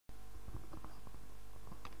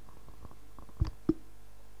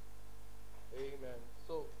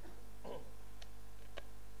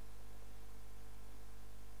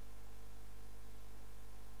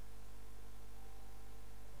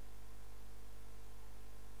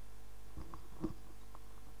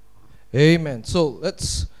Amen. So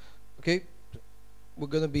okay,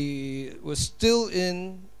 we're still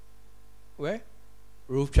in, where?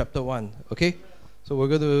 Ruth chapter 1, okay? So we're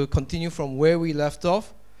going to continue from where we left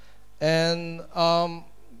off. And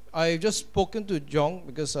I've just spoken to John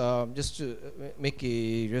because just to make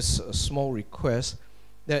just a small request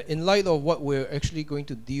that in light of what we're actually going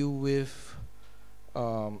to deal with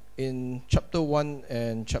in chapter 1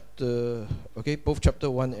 and both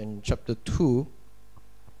chapter 1 and chapter 2,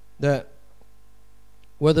 that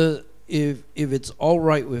whether if it's all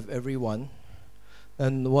right with everyone,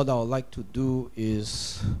 and what I would like to do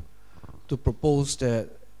is to propose that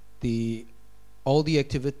all the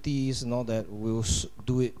activities and all that, we'll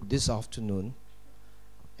do it this afternoon,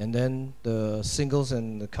 and then the singles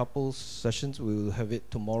and the couples sessions, we will have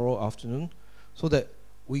it tomorrow afternoon, so that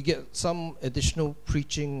we get some additional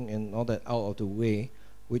preaching and all that out of the way,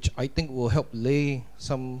 which I think will help lay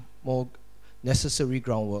some more necessary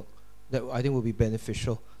groundwork that I think will be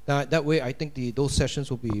beneficial. That way, I think those sessions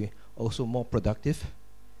will be also more productive.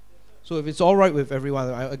 So if it's all right with everyone,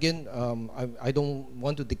 I don't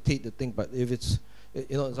want to dictate the thing, but if it's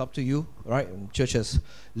up to you, right? And church has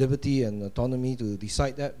liberty and autonomy to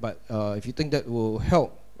decide that. But if you think that will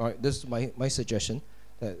help, right? This is my suggestion,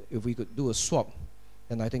 that if we could do a swap,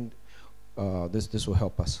 then I think this will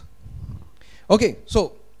help us. Okay,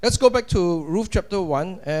 so let's go back to Ruth chapter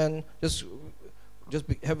 1 and just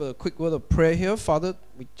have a quick word of prayer here. Father,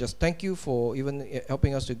 we just thank you for even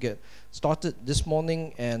helping us to get started this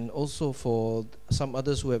morning, and also for some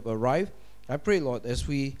others who have arrived. I pray, Lord, as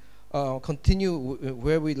we continue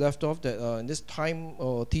where we left off, that in this time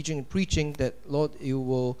of teaching and preaching, that, Lord, you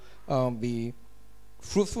will be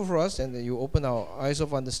fruitful for us, and that you open our eyes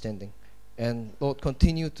of understanding. And, Lord,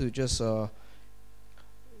 continue to just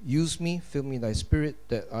use me, fill me thy spirit,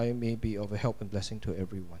 that I may be of a help and blessing to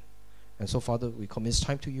everyone. And so, Father, we commit this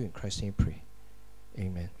time to you. In Christ's name pray.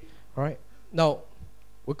 Amen. All right. Now,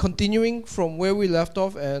 we're continuing from where we left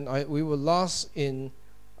off, and we were last in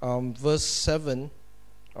verse 7,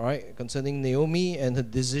 all right, concerning Naomi and her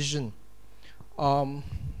decision. Some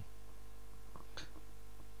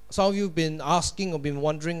of you have been asking or been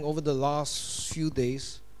wondering over the last few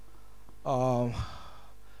days about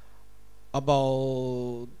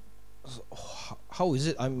how is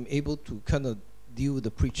it I'm able to kind of deal with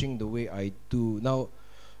the preaching the way I do. Now,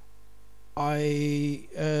 I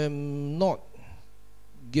am not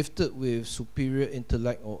gifted with superior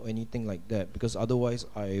intellect or anything like that, because otherwise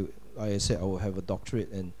like I said, I will have a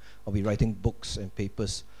doctorate and I'll be writing books and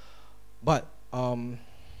papers. But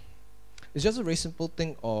it's just a very simple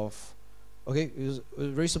thing it's a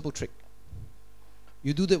very simple trick.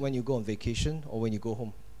 You do that when you go on vacation or when you go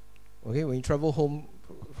home. Okay, when you travel home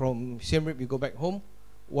from Siem Reap, you go back home,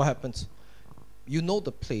 what happens? You know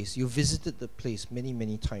the place, you visited the place many,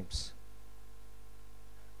 many times.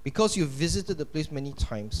 Because you visited the place many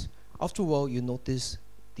times, after a while you notice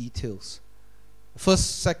details.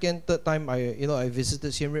 First, second, third time I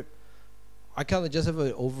visited Siem Reap, I kind of just have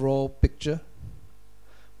an overall picture.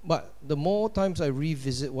 But the more times I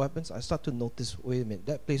revisit, what happens? I start to notice, wait a minute,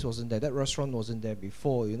 that place wasn't there, that restaurant wasn't there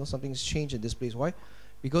before, something's changed in this place. Why?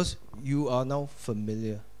 Because you are now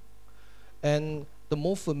familiar. And the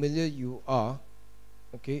more familiar you are,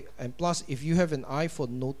 okay, and plus, if you have an eye for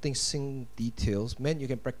noticing details, man, you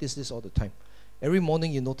can practice this all the time. Every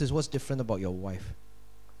morning you notice what's different about your wife.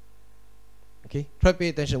 Okay, try to pay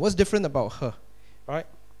attention. What's different about her, right?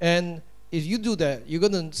 And if you do that, you're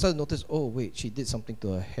going to start to notice, oh, wait, she did something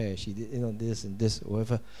to her hair. She did, this and this,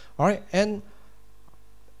 whatever. All right, and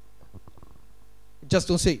just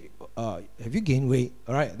don't say, have you gained weight?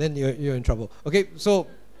 All right, then you're in trouble. Okay, so,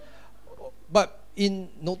 but in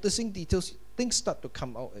noticing details, things start to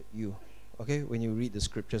come out at you, okay, when you read the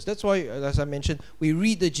scriptures. That's why, as I mentioned, we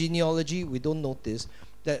read the genealogy, we don't notice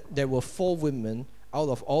that there were 4 women out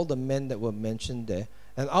of all the men that were mentioned there.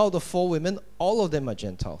 And out of the 4 women, all of them are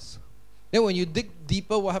Gentiles. Then when you dig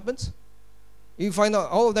deeper, what happens? You find out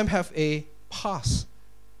all of them have a past.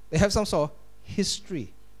 They have some sort of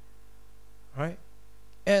history, right?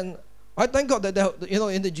 And I thank God that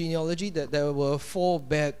in the genealogy that there were 4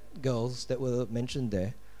 bad girls that were mentioned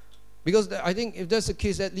there. Because I think if that's the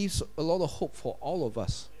case, that leaves a lot of hope for all of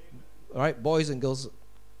us, right? Boys and girls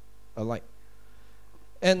alike.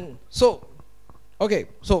 And so, okay,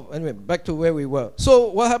 so anyway, back to where we were. So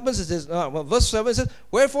what happens is this, verse 7 says,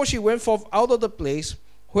 wherefore she went forth out of the place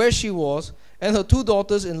where she was, and her 2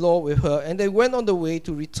 daughters-in-law with her, and they went on the way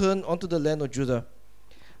to return unto the land of Judah.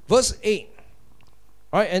 Verse 8,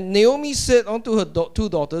 all right, and Naomi said unto her 2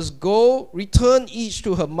 daughters, go, return each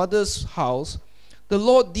to her mother's house. The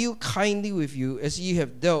Lord deal kindly with you as ye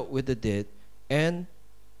have dealt with the dead, and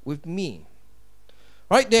with me.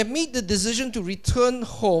 Right? They have made the decision to return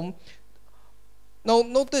home. Now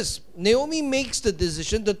notice, Naomi makes the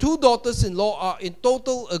decision. The two daughters-in-law are in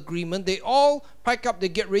total agreement. They all pack up, they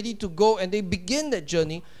get ready to go, and they begin that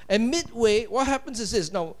journey. And midway, what happens is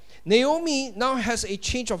this. Now, Naomi now has a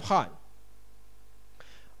change of heart.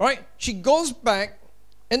 Right? She goes back,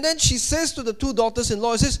 and then she says to the two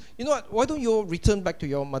daughters-in-law, she says, you know what, why don't you return back to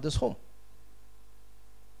your mother's home?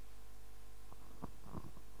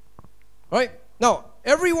 Right? Now,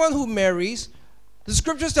 everyone who marries, the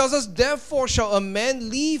scriptures tells us, therefore shall a man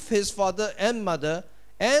leave his father and mother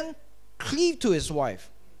and cleave to his wife,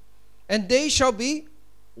 and they shall be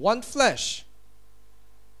one flesh.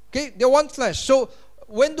 Okay, they're one flesh. So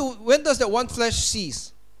when does that one flesh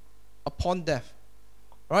cease? Upon death.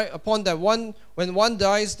 Right? Upon that one, when one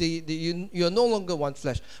dies, you're no longer one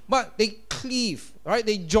flesh. But they cleave, right?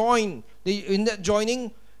 They join. In that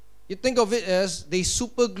joining, you think of it as they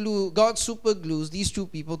superglue, God superglues these two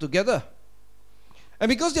people together. And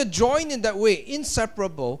because they're joined in that way,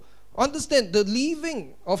 inseparable, understand the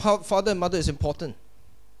leaving of father and mother is important.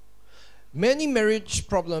 Many marriage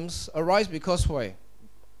problems arise because why?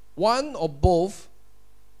 One or both,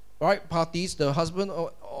 right, parties, the husband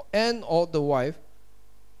or the wife,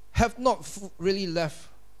 have not really left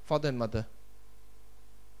father and mother.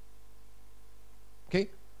 Okay?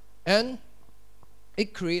 And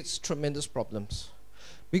it creates tremendous problems.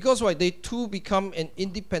 Because why? They too become an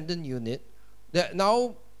independent unit that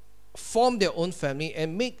now form their own family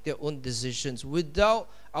and make their own decisions without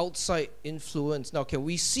outside influence. Now, can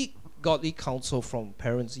we seek godly counsel from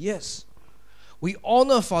parents? Yes. We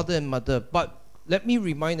honor father and mother, but let me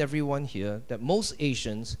remind everyone here that most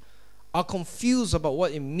Asians are confused about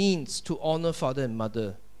what it means to honor father and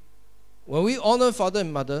mother. When we honor father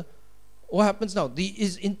and mother, what happens now? It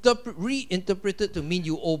is reinterpreted to mean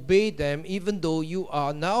you obey them even though you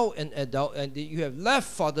are now an adult and that you have left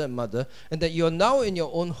father and mother and that you are now in your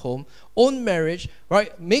own home, own marriage,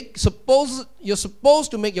 right? You're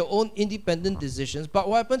supposed to make your own independent decisions, but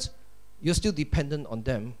what happens? You're still dependent on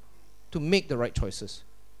them to make the right choices.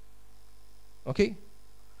 Okay?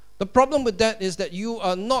 The problem with that is that you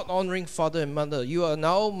are not honoring father and mother. You are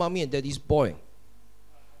now mommy and daddy's boy.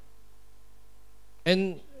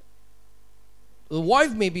 And the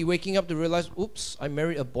wife may be waking up to realize, oops, I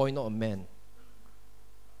married a boy, not a man.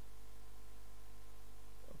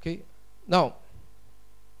 Okay? Now,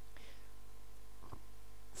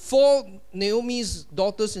 for Naomi's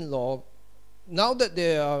daughters-in-law, now that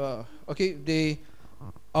they are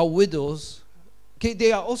widows, okay,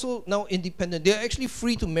 they are also now independent. They are actually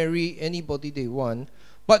free to marry anybody they want,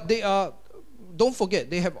 but don't forget,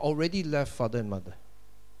 they have already left father and mother.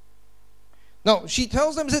 Now, she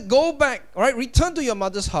tells them, said, go back, all right, return to your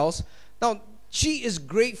mother's house. Now, she is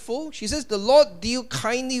grateful. She says, the Lord deal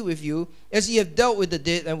kindly with you as he have dealt with the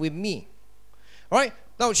dead and with me. All right?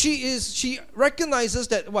 Now, she recognizes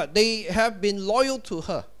that what? They have been loyal to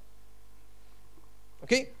her.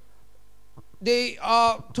 Okay? They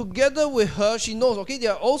are together with her. She knows, okay, they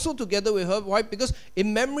are also together with her. Why? Because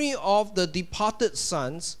in memory of the departed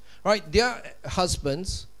sons, right, their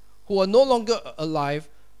husbands who are no longer alive,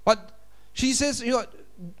 but she says, you know,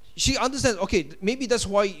 she understands, okay, maybe that's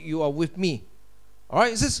why you are with me. All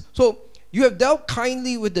right? It says, so you have dealt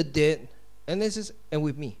kindly with the dead, and it says, and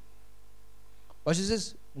with me. But she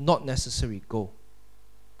says, not necessary, go.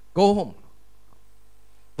 Go home.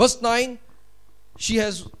 Verse 9, she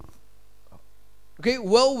has, okay,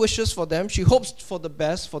 well wishes for them. She hopes for the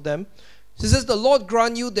best for them. She says, the Lord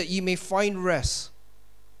grant you that ye may find rest.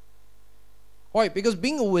 Why? Because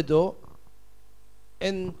being a widow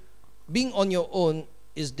and being on your own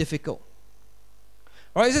is difficult.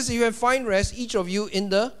 All right, it says you have find rest, each of you in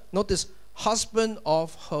the, notice, husband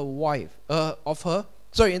of her wife,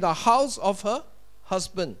 in the house of her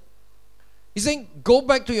husband. He's saying, go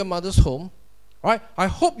back to your mother's home. All right, I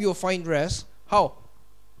hope you'll find rest. How?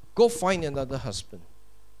 Go find another husband.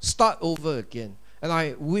 Start over again. And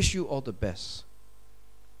I wish you all the best.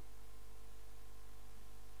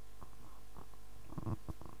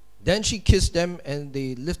 Then she kissed them, and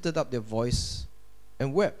they lifted up their voice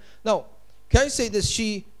and wept. Now, can I say this?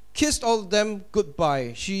 She kissed all of them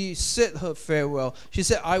goodbye. She said her farewell. She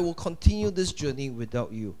said, I will continue this journey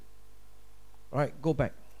without you. All right, go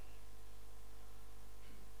back.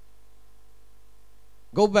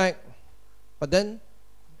 Go back. But then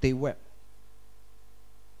they wept.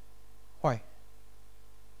 Why?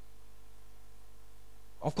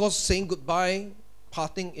 Of course, saying goodbye,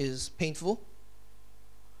 parting is painful.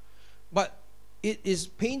 But it is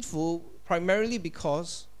painful primarily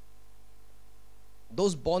because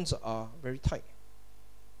those bonds are very tight.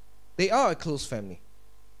 They are a close family.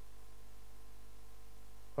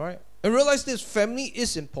 All right? And realize this, family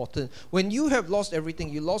is important. When you have lost everything,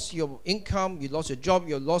 you lost your income, you lost your job,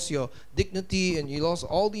 you lost your dignity, and you lost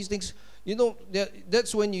all these things,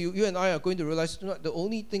 that's when you and I are going to realize the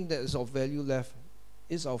only thing that is of value left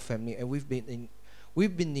is our family, and we've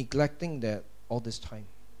been neglecting that all this time.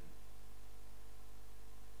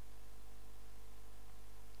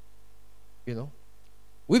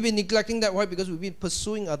 We've been neglecting that. Why? Because we've been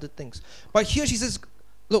pursuing other things. But here she says,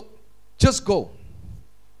 look, just go.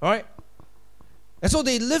 All right? And so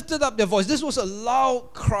they lifted up their voice. This was a loud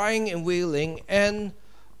crying and wailing,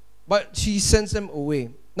 but she sends them away.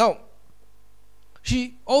 Now,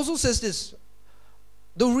 she also says this.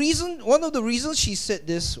 One of the reasons she said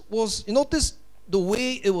this was, you notice the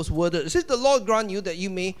way it was worded. It says, the Lord grant you that you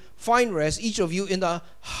may find rest, each of you, in the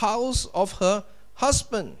house of her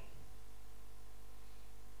husband.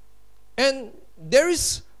 And there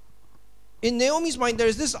is, in Naomi's mind, there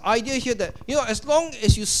is this idea here that, as long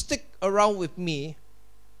as you stick around with me,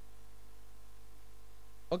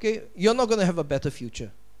 okay, you're not going to have a better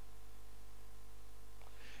future.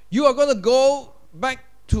 You are going to go back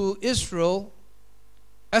to Israel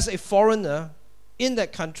as a foreigner in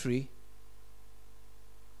that country.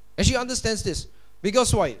 And she understands this.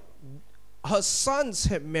 Because why? Her sons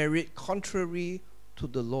had married contrary to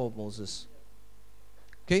the law of Moses.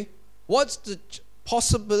 Okay? What's the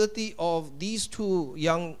possibility of these two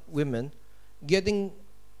young women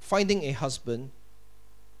finding a husband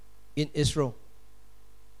in Israel?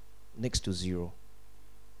 Next to zero.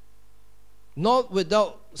 Not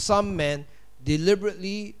without some man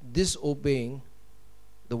deliberately disobeying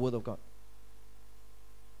the word of God.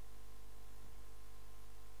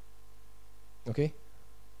 Okay?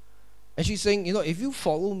 And she's saying, if you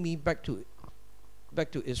follow me back to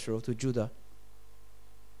Israel, to Judah,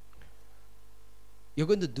 you're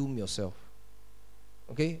going to doom yourself.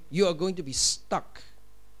 Okay? You are going to be stuck.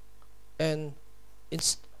 And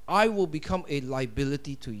I will become a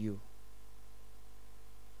liability to you.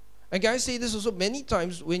 And guys, say this also many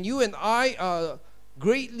times, when you and I are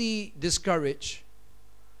greatly discouraged,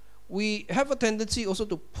 we have a tendency also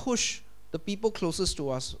to push the people closest to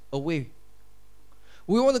us away.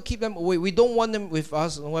 We want to keep them away. We don't want them with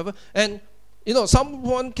us and whatever. And,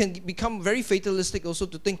 someone can become very fatalistic also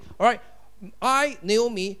to think, all right, I,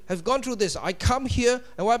 Naomi, have gone through this. I come here,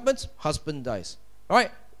 and what happens? Husband dies. All right,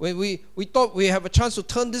 when we thought we have a chance to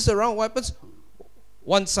turn this around, what happens?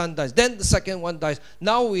 One son dies. Then the second one dies.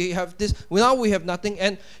 Now we have this. Now we have nothing.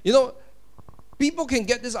 And, people can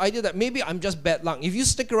get this idea that maybe I'm just bad luck. If you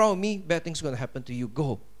stick around with me, bad things are going to happen to you.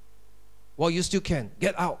 Go. While you still can.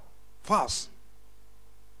 Get out. Fast.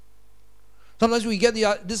 Sometimes we get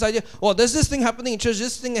this idea, there's this thing happening in church,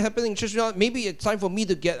 this thing happening in church. Maybe it's time for me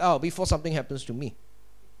to get out before something happens to me.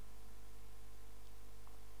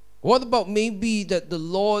 What about maybe that the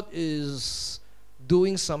Lord is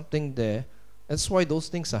doing something there? That's why those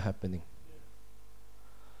things are happening.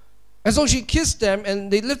 And so she kissed them,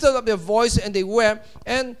 and they lifted up their voice, and they wept,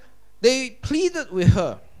 and they pleaded with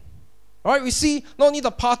her. All right, we see not only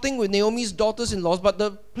the parting with Naomi's daughters-in-law, but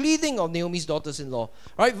the pleading of Naomi's daughters-in-law. All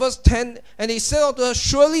right, verse 10, and they said unto her,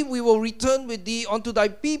 surely we will return with thee unto thy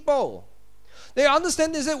people. They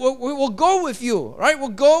understand this, that we will go with you, right? We'll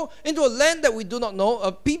go into a land that we do not know,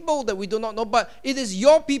 a people that we do not know, but it is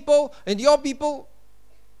your people, and your people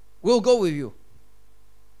will go with you.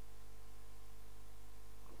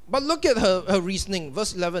 But look at her reasoning,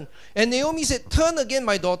 verse 11. And Naomi said, turn again,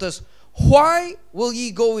 my daughters. Why will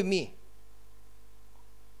ye go with me?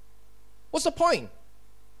 What's the point?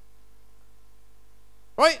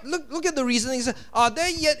 Right? Look at the reasoning. He said, are there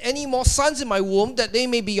yet any more sons in my womb that they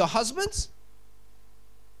may be your husbands?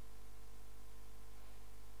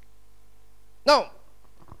 Now,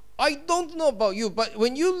 I don't know about you, but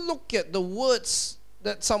when you look at the words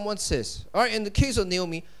that someone says, all right, in the case of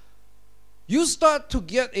Naomi, you start to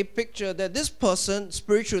get a picture that this person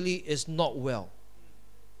spiritually is not well.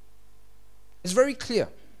 It's very clear.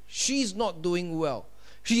 She's not doing well.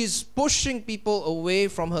 She is pushing people away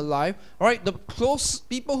from her life. All right, the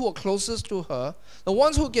people who are closest to her, the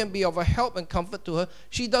ones who can be of a help and comfort to her,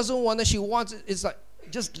 she doesn't want it. She wants it. It's like,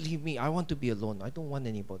 just leave me. I want to be alone. I don't want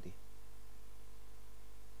anybody.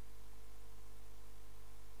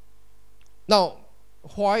 Now,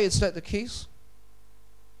 why is that the case?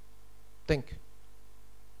 Think.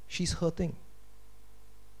 She's hurting.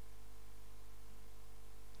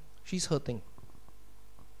 She's hurting.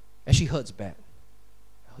 And she hurts bad.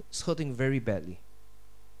 It's hurting very badly.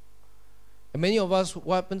 And many of us,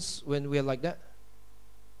 what happens when we are like that?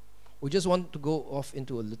 We just want to go off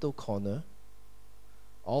into a little corner,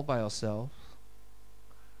 all by ourselves.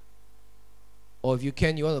 Or if you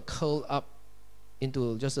can, you want to curl up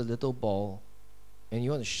into just a little ball and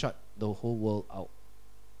you want to shut the whole world out.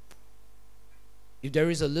 If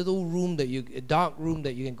there is a little room a dark room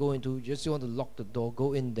that you can go into, you just want to lock the door,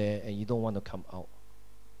 go in there, and you don't want to come out.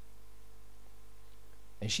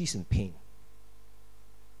 And she's in pain.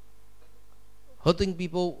 Hurting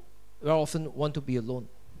people very often want to be alone.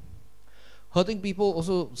 Hurting people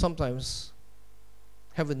also sometimes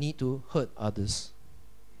have a need to hurt others.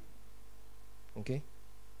 Okay?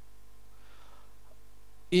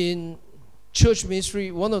 In church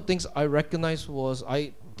ministry, one of the things I recognized was,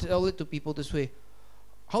 I tell it to people this way: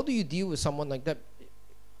 how do you deal with someone like that?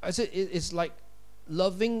 I said it's like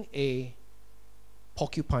loving a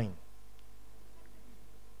porcupine.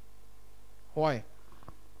 Why?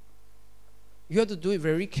 You have to do it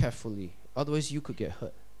very carefully, otherwise you could get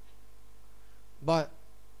hurt. But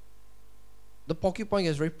the porcupine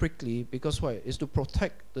is very prickly because why? It's to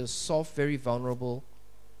protect the soft, very vulnerable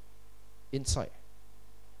inside.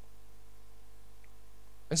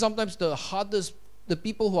 And sometimes the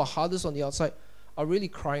people who are hardest on the outside are really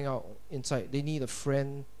crying out inside. They need a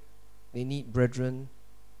friend, they need brethren,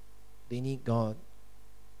 they need God.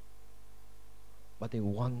 But they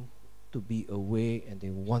want to be away and they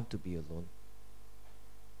want to be alone.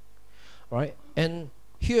 Right? And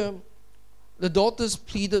here, the daughters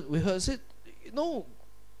pleaded with her, said, no,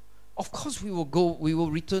 of course we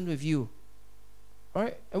will return with you.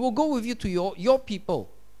 Right? And we'll go with you to your people.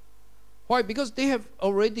 Why? Because they have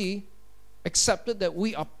already accepted that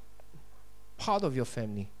we are part of your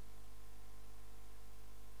family.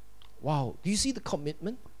 Wow. Do you see the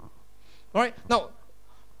commitment? All right. Now,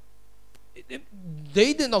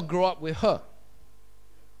 they did not grow up with her.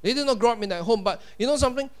 They did not grow up in that home. But you know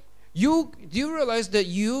something? Do you realize that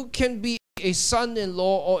you can be a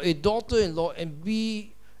son-in-law or a daughter-in-law and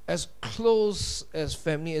be as close as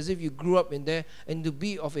family as if you grew up in there, and to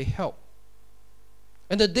be of a help?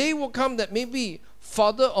 And the day will come that maybe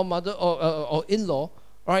father or mother or in-law,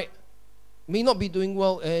 right, may not be doing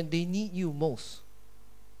well and they need you most.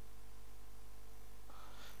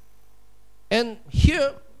 And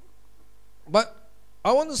here, but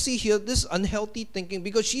I want to see here this unhealthy thinking,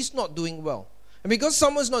 because she's not doing well. And because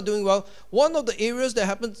someone's not doing well, one of the areas that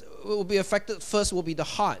happens will be affected first will be the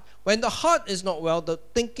heart. When the heart is not well, the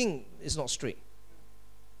thinking is not straight.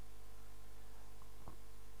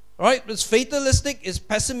 Right? It's fatalistic, it's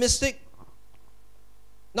pessimistic.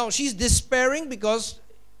 Now she's despairing because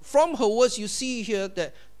from her words you see here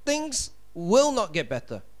that things will not get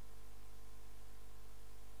better.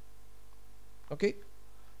 Okay?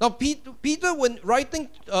 Now Peter, when writing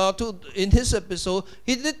in his epistle,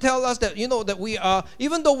 he did tell us that, that we are,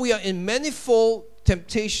 even though we are in manifold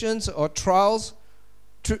temptations or trials,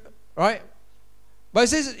 right? But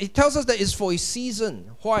he tells us that it's for a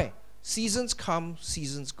season. Why? Seasons come,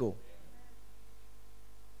 seasons go.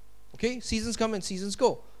 Okay? Seasons come and seasons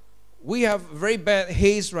go. We have very bad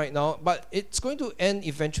haze right now, but it's going to end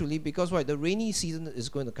eventually because why? The rainy season is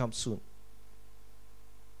going to come soon.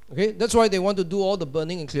 Okay? That's why they want to do all the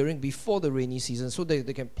burning and clearing before the rainy season, so they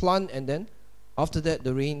can plant, and then after that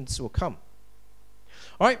the rains will come.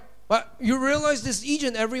 Alright? But you realize this, each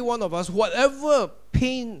and every one of us, whatever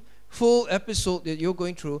painful episode that you're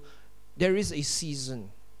going through, there is a season.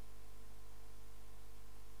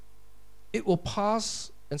 It will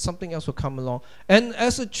pass and something else will come along. And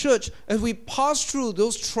as a church, as we pass through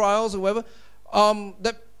those trials or whatever,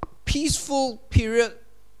 that peaceful period,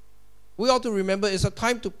 we ought to remember it's a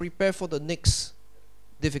time to prepare for the next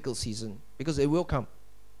difficult season, because it will come.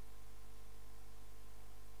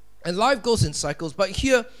 And life goes in cycles, but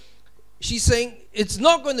here she's saying it's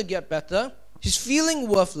not going to get better. She's feeling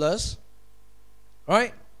worthless,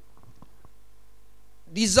 right?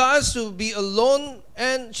 Desires to be alone,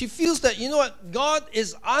 and she feels that, God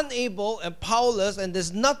is unable and powerless, and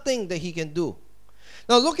there's nothing that He can do.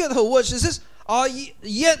 Now look at her words. She says, are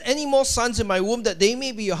yet any more sons in my womb that they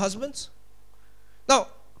may be your husbands? Now,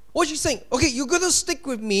 what she's saying, okay, you're going to stick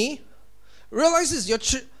with me. Realize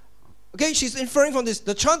this, okay, she's inferring from this,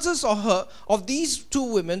 the chances of these two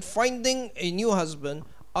women finding a new husband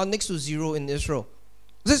are next to zero in Israel.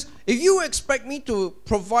 It says, if you expect me to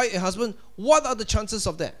provide a husband, what are the chances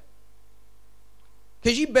of that?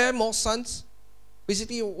 Can she bear more sons?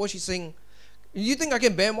 Basically, what she's saying, you think I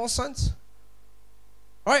can bear more sons?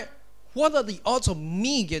 Alright, what are the odds of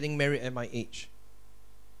me getting married at my age?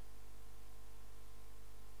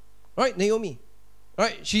 Right, Naomi.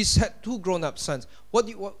 Right, she's had 2 grown-up sons.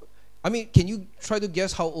 Can you try to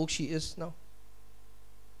guess how old she is now?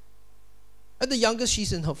 At the youngest,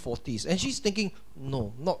 she's in her 40s. And she's thinking,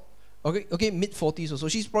 no, not, okay, mid-40s or so.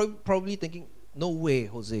 She's probably thinking, no way,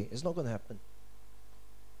 Jose, it's not going to happen.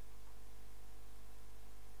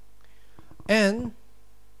 And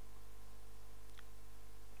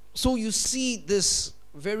so you see this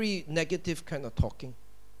very negative kind of talking.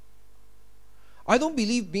 I don't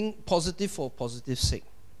believe being positive for positive sake.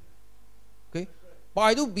 Okay? But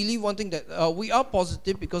I do believe one thing, that we are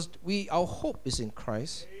positive because our hope is in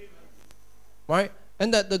Christ. Right?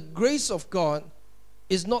 And that the grace of God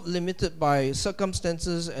is not limited by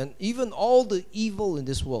circumstances and even all the evil in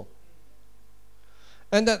this world.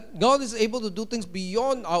 And that God is able to do things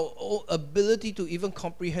beyond our own ability to even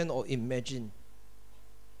comprehend or imagine.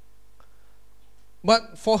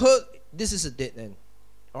 But for her, this is a dead end.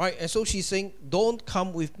 All right? And so she's saying, don't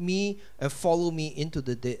come with me and follow me into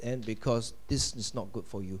the dead end, because this is not good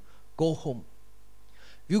for you. Go home.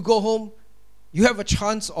 If you go home, you have a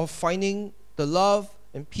chance of finding the love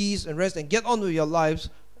and peace and rest and get on with your lives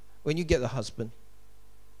when you get a husband.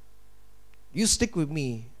 You stick with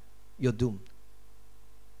me, you're doomed.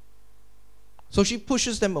 So she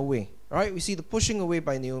pushes them away. Right? We see the pushing away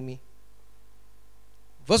by Naomi.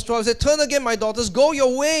 Verse 12 says, turn again, my daughters, go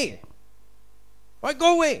your way. Right?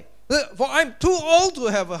 Go away. For I'm too old to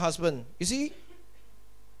have a husband. You see?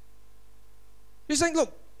 She's saying,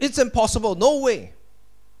 look, it's impossible. No way.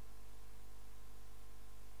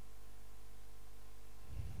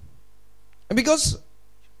 And because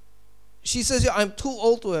she says, yeah, I'm too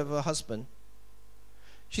old to have a husband,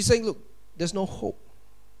 she's saying, look, there's no hope.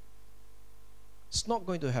 It's not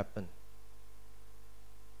going to happen.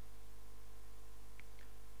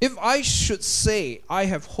 If I should say I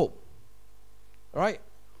have hope, right?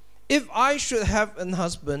 If I should have a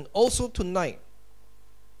husband also tonight,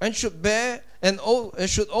 and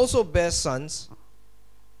should also bear sons,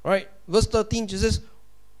 right? Verse 13, she says,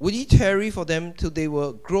 would he tarry for them till they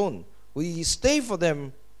were grown? Will he stay for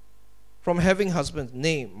them from having husbands?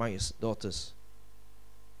 Nay, my daughters.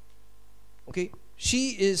 Okay, she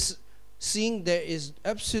is seeing there is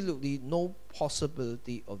absolutely no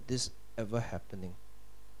possibility of this ever happening.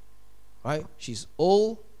 Right? She's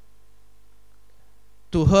old.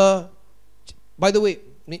 To her, by the way,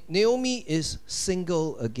 Naomi is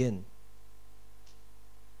single again.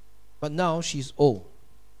 But now she's old.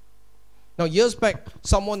 Now, years back,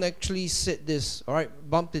 someone actually said this, all right,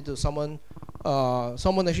 someone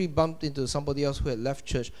actually bumped into somebody else who had left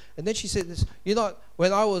church. And then she said this, you know,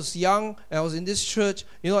 when I was young and I was in this church,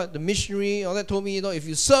 you know, the missionary, all that told me, you know, if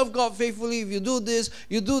you serve God faithfully, if you do this,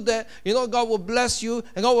 you do that, you know, God will bless you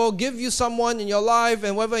and God will give you someone in your life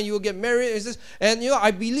and whatever, and you will get married. And, you know, I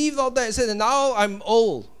believed all that. It said, and now I'm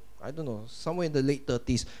old. I don't know, somewhere in the late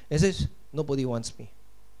 30s. And it says, nobody wants me.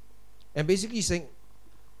 And basically he's saying,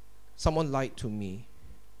 someone lied to me.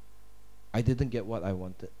 I didn't get what I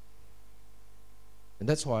wanted. And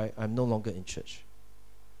that's why I'm no longer in church.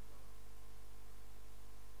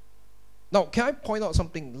 Now, can I point out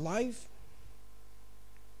something? Life,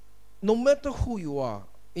 no matter who you are,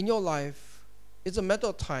 in your life, it's a matter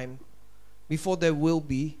of time before there will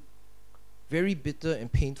be very bitter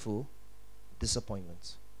and painful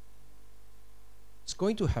disappointments. It's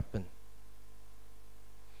going to happen.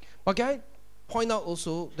 But can I point out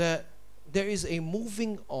also that there is a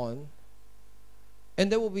moving on, and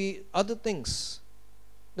there will be other things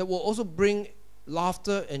that will also bring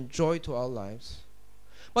laughter and joy to our lives.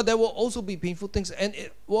 But there will also be painful things, and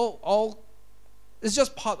it's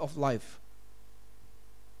just part of life.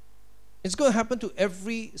 It's going to happen to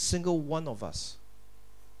every single one of us.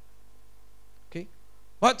 Okay?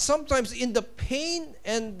 But sometimes in the pain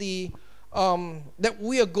and the that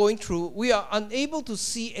we are going through, we are unable to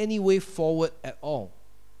see any way forward at all.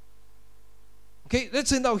 Okay,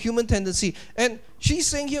 that's in our human tendency. And she's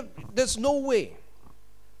saying here, there's no way.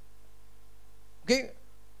 Okay,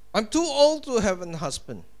 I'm too old to have a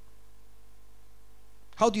husband.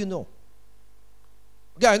 How do you know?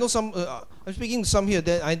 Okay, I know some, I'm speaking to some here,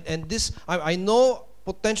 that I know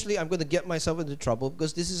potentially I'm going to get myself into trouble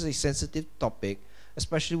because this is a sensitive topic,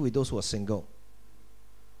 especially with those who are single.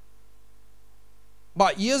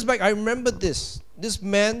 But years back, I remember this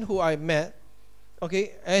man who I met,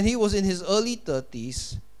 okay, and he was in his early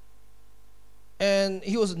 30s, and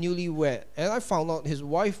he was newlywed, and I found out his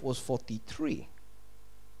wife was 43.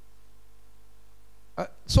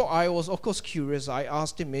 So I was, of course, curious. I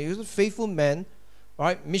asked him. He was a faithful man,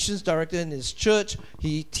 right? Missions director in his church.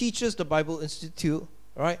 He teaches the Bible Institute,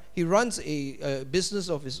 right? He runs a business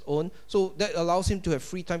of his own, so that allows him to have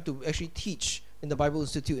free time to actually teach in the Bible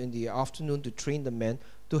Institute in the afternoon to train the men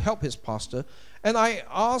to help his pastor. And I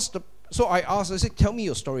asked, I said, tell me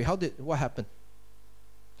your story. What happened?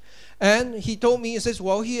 And he told me, he says,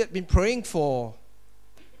 well, he had been praying for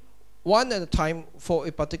one at a time for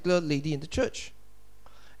a particular lady in the church.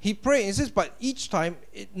 he prayed, and says, but each time,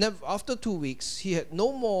 after 2 weeks, he had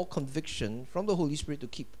no more conviction from the Holy Spirit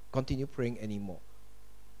to continue praying anymore.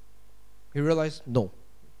 He realized, no.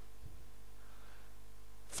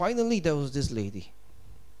 Finally, there was this lady,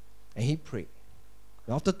 and he prayed.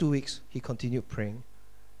 And after 2 weeks, he continued praying,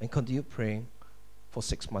 and continued praying for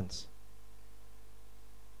 6 months.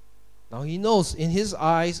 Now he knows in his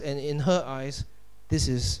eyes and in her eyes, this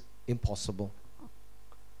is impossible.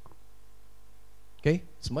 Okay?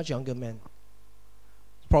 It's a much younger man.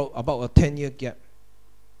 It's probably about a 10-year gap.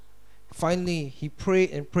 Finally, he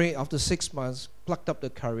prayed and prayed. After 6 months, plucked up the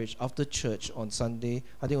courage after church on Sunday,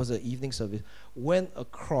 I think it was an evening service, went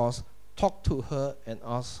across, talked to her, and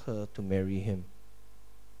asked her to marry him.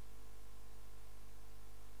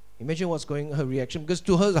 Imagine what's her reaction, because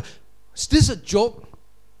to her, like, is this a joke?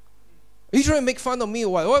 Are you trying to make fun of me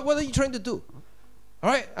or what? What are you trying to do?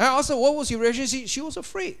 All right, I asked her, what was your reaction? She was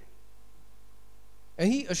afraid.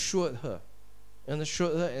 And he assured her and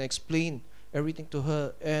explained everything to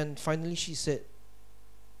her, and finally she said,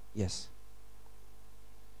 yes.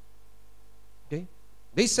 Okay?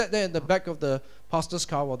 They sat there in the back of the pastor's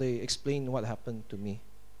car while they explained what happened to me.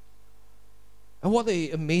 And what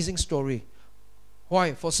an amazing story.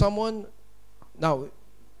 Why? For someone, now,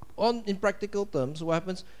 in practical terms, what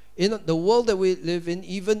happens in the world that we live in,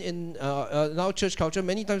 even in our church culture,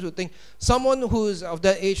 many times we think someone who is of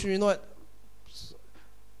that age, you know what,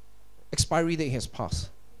 expiry date has passed.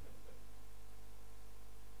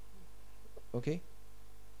 Okay?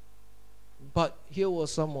 But here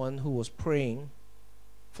was someone who was praying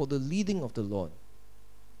for the leading of the Lord,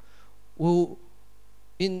 who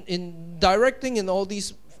in directing in all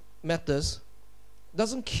these matters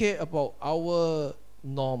doesn't care about our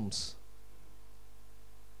norms.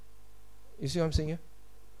 You see what I'm saying here?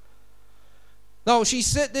 Now she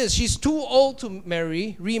said this, she's too old to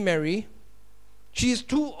remarry. She's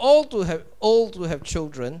too old to have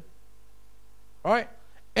children. All right?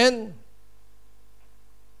 And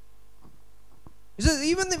he says,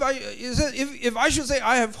 even if I should say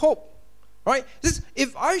I have hope, right? This,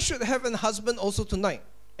 if I should have a husband also tonight,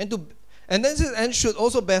 and should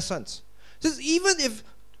also bear sons. This, even if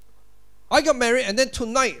I got married and then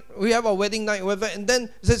tonight we have our wedding night, whatever, and then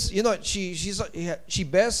says, you know, she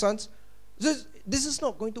bears sons. This is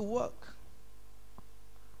not going to work.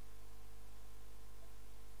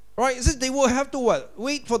 Right? It says they will have to what?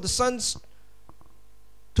 Wait for the sons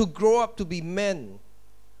to grow up to be men.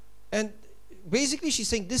 And basically she's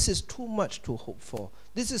saying this is too much to hope for.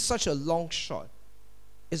 This is such a long shot.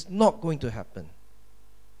 It's not going to happen.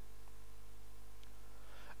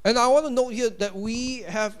 And I want to note here that we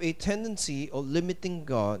have a tendency of limiting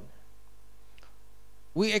God.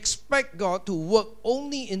 We expect God to work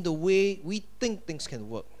only in the way we think things can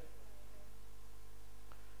work.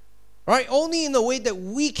 Right? Only in the way that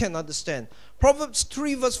we can understand. Proverbs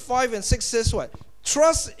 3 verse 5 and 6 says what?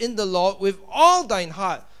 Trust in the Lord with all thine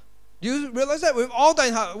heart. Do you realize that? With all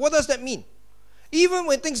thine heart. What does that mean? Even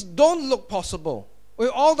when things don't look possible, with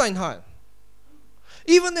all thine heart.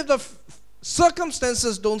 Even if the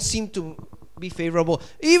circumstances don't seem to be favorable,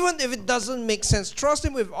 even if it doesn't make sense, trust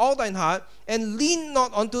Him with all thine heart and lean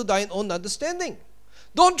not unto thine own understanding.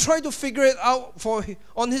 Don't try to figure it out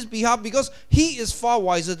on His behalf, because He is far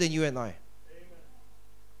wiser than you and I.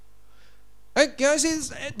 And can I say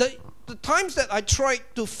this? The times that I tried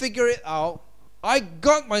to figure it out, I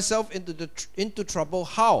got myself into trouble.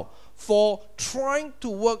 How? For trying to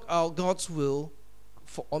work out God's will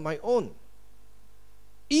on my own.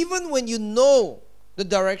 Even when you know the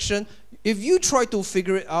direction, if you try to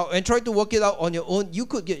figure it out and try to work it out on your own, you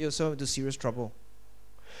could get yourself into serious trouble.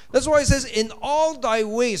 That's why it says, in all thy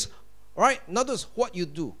ways, right? Notice what you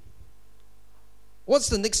do. What's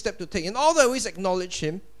the next step to take? In all thy ways acknowledge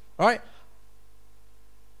Him, right?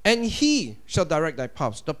 And He shall direct thy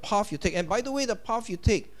paths. The path you take. And by the way, the path you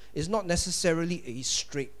take is not necessarily a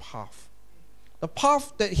straight path. The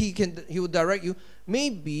path that He will direct you may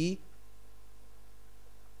be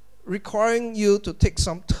requiring you to take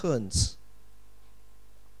some turns.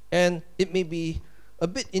 And it may be a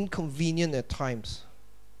bit inconvenient at times.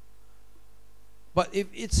 But if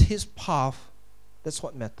it's His path, that's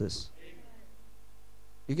what matters.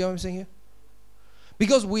 You get what I'm saying here?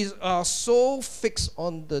 Because we are so fixed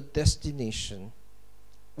on the destination,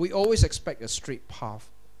 we always expect a straight path.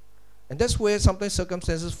 And that's where sometimes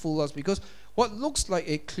circumstances fool us, because what looks like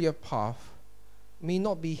a clear path may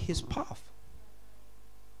not be His path.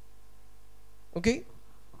 Okay?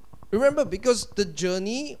 Remember, because the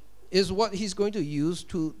journey is what He's going to use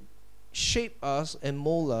to shape us and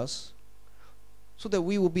mold us so that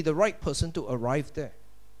we will be the right person to arrive there.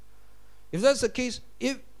 If that's the case,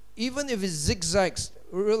 even if it zigzags,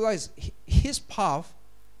 realize his path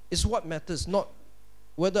is what matters, not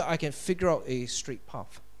whether I can figure out a straight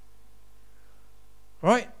path.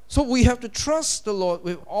 Right? So we have to trust the Lord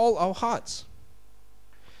with all our hearts.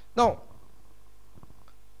 Now,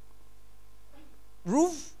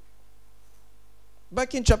 Ruth,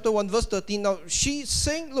 back in chapter 1, verse 13, now she's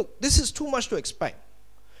saying, look, this is too much to expect.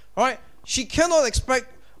 All right? She cannot expect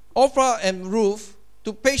Orpah and Ruth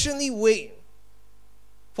to patiently wait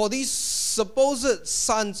for these supposed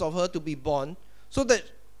sons of her to be born so that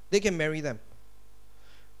they can marry them.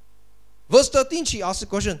 Verse 13, she asks the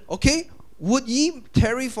question, okay, would ye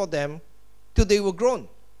tarry for them till they were grown?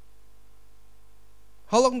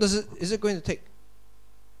 How long is it going to take?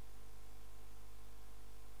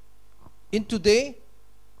 In today,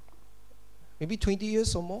 maybe 20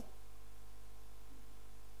 years or more.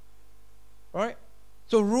 All right?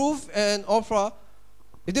 So Ruth and Orpah,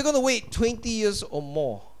 if they're going to wait 20 years or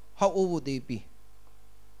more, how old would they be?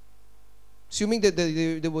 Assuming that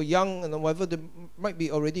they were young and whatever, they might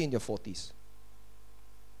be already in their 40s.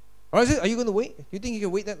 All right, are you going to wait? You think you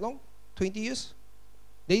can wait that long? 20 years?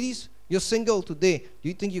 Ladies, you're single today. Do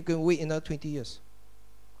you think you can wait another 20 years?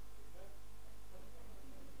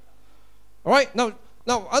 All right, now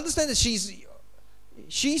understand that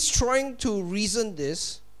she's trying to reason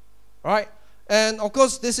this, all right? And of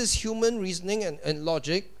course, this is human reasoning and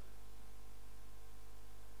logic.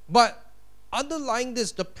 But underlying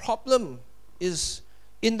this, the problem is,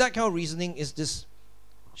 in that kind of reasoning, is this.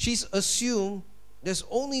 She's assumed there's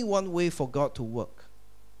only one way for God to work.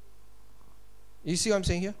 You see what I'm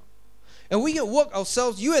saying here? And we can work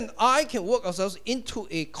ourselves, you and I can work ourselves into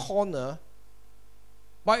a corner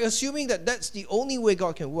by assuming that that's the only way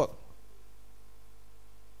God can work.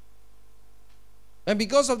 And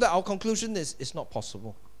because of that, our conclusion is it's not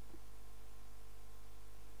possible.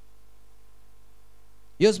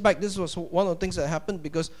 Years back, this was one of the things that happened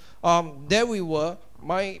because there we were,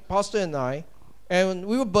 my pastor and I, and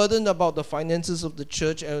we were burdened about the finances of the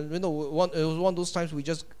church. And it was one of those times we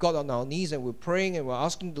just got on our knees and we're praying and we're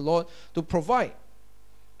asking the Lord to provide.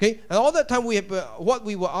 Okay, and all that time what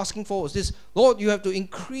we were asking for was this: Lord, you have to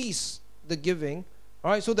increase the giving,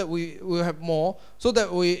 all right, so that we will have more, so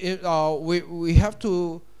that we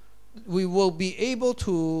will be able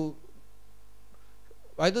to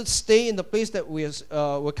either stay in the place that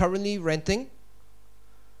we're currently renting,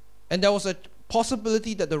 and there was a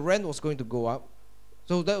possibility that the rent was going to go up,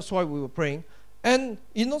 so that's why we were praying. And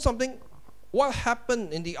you know something? What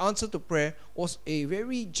happened in the answer to prayer was a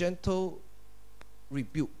very gentle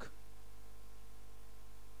rebuke.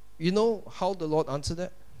 You know how the Lord answered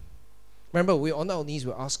that? Remember, we're on our knees,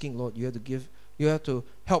 we're asking, Lord, you have to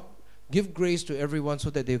help give grace to everyone so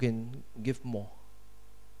that they can give more.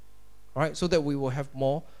 All right, so that we will have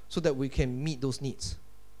more, so that we can meet those needs.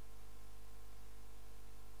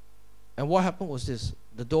 And what happened was this: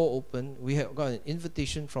 the door opened, we had got an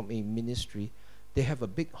invitation from a ministry. They have a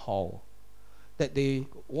big hall that they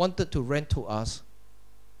wanted to rent to us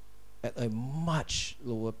at a much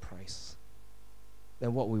lower price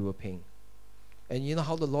than what we were paying. And you know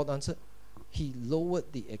how the Lord answered? He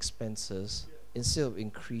lowered the expenses instead of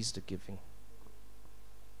increased the giving.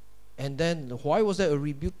 And then why was that a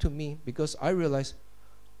rebuke to me? Because I realized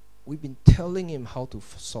we've been telling him how to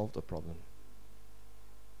solve the problem.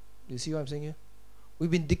 You see what I'm saying here? We've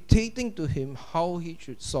been dictating to him how he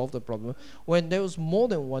should solve the problem when there was more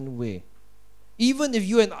than one way. Even if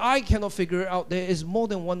you and I cannot figure it out, there is more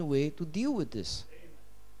than one way to deal with this.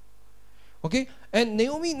 Okay? And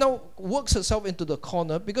Naomi now works herself into the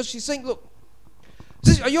corner because she's saying, look,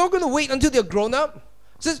 are you all going to wait until they're grown up?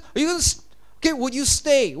 Says, are you going to, okay, would you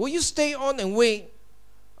stay? Will you stay on and wait?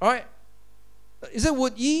 All right? Is it,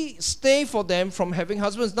 would ye stay for them from having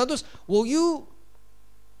husbands? In other words, will you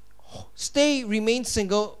remain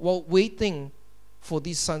single while waiting for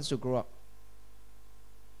these sons to grow up?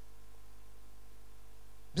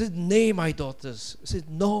 He said, nay, my daughters. He said,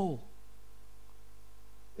 no.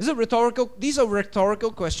 Is it rhetorical? These are rhetorical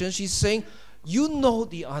questions. She's saying, you know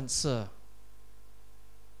the answer.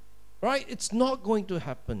 Right? It's not going to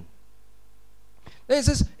happen. Then it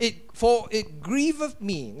says, for it grieveth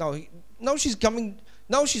me. Now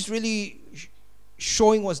she's really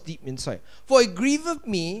showing what's deep inside. For it grieveth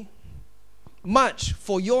me much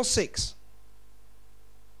for your sakes.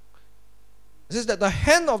 It says that the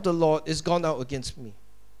hand of the Lord is gone out against me.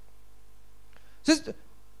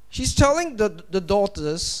 She's telling the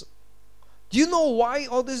daughters, do you know why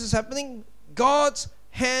all this is happening? God's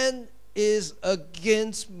hand is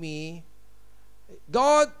against me.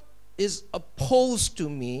 God is opposed to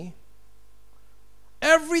me.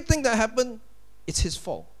 Everything that happened, it's his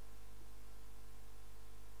fault.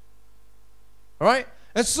 All right?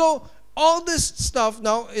 And so all this stuff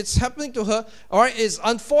now, it's happening to her. All right, it's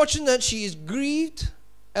unfortunate. She is grieved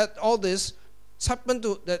at all this.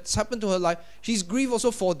 That's happened to her life. She's grieved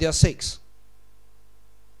also for their sakes.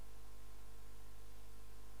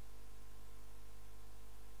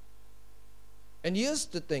 And here's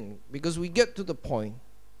the thing, because we get to the point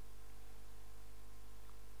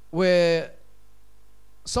where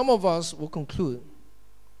some of us will conclude,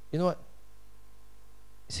 you know what?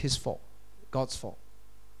 It's his fault, God's fault.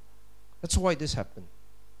 That's why this happened.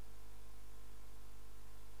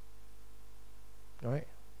 All right?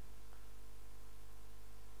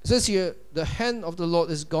 It says here, the hand of the Lord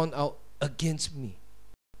is gone out against me.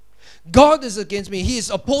 God is against me. He is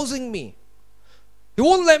opposing me. He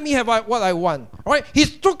won't let me have what I want. All right? He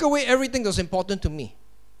took away everything that's important to me.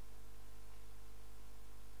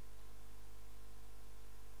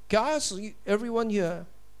 Can I ask everyone here,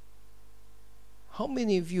 how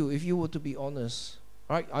many of you, if you were to be honest,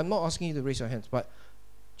 right? I'm not asking you to raise your hands, but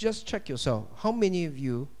just check yourself. How many of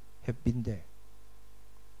you have been there?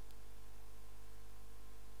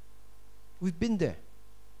 We've been there.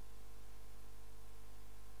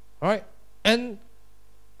 All right? And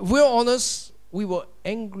if we're honest, we were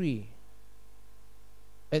angry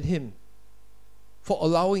at him for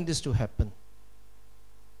allowing this to happen.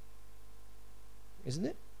 Isn't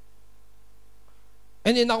it?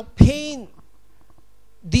 And in our pain,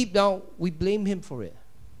 deep down, we blame him for it.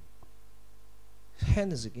 His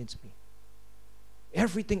hand is against me.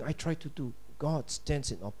 Everything I try to do, God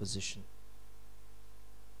stands in opposition.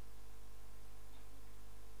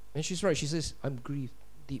 And she's right. She says, I'm grieved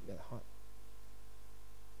deep at heart.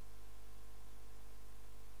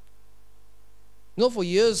 You know, for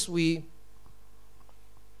years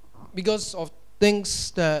because of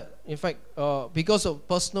things that, in fact, because of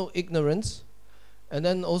personal ignorance, and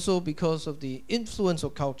then also because of the influence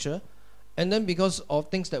of culture, and then because of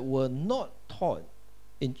things that were not taught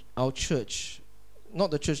in our church,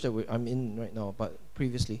 not the church that I'm in right now, but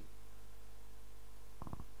previously,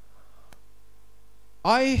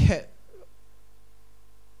 I had,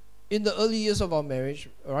 in the early years of our marriage,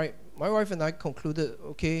 right, my wife and I concluded,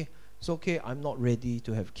 okay, it's okay, I'm not ready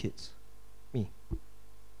to have kids. Me.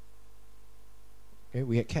 Okay,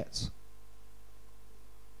 we had cats.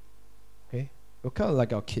 Okay, we're kind of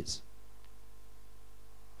like our kids.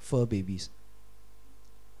 Fur babies.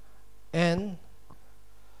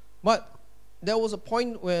 But there was a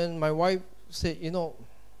point when my wife said, you know,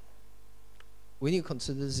 we need to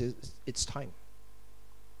consider this, it's time.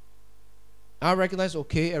 I recognize,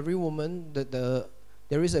 okay, every woman, that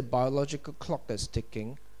there is a biological clock that's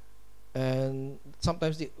ticking, and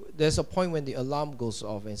sometimes there's a point when the alarm goes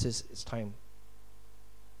off and says it's time.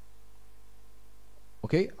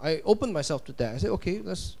 Okay, I opened myself to that. I said, okay,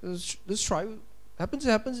 let's try. Happens, it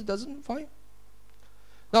happens. It doesn't, fine.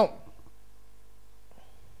 Now,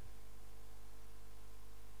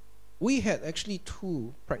 we had actually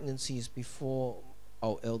 2 pregnancies before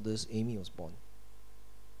our eldest Amy was born.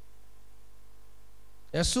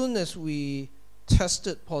 As soon as we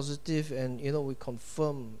tested positive and, you know, we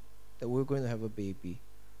confirmed that we were going to have a baby,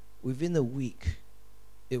 within a week,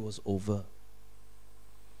 it was over.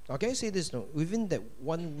 Now, can I say this? No, within that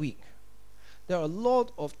 1 week, there are a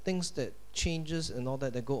lot of things that changes and all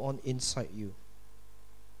that go on inside you.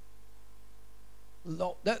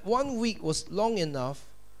 That 1 week was long enough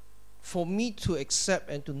for me to accept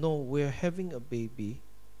and to know we're having a baby,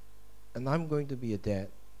 and I'm going to be a dad.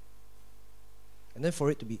 And then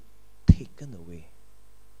for it to be taken away.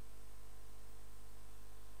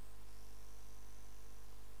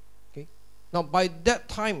 Okay? Now, by that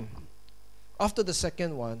time, after the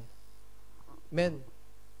second one, man,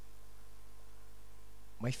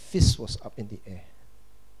 my fist was up in the air.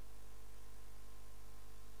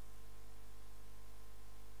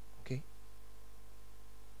 Okay?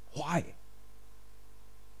 Why?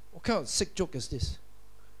 What kind of sick joke is this?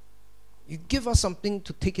 You give us something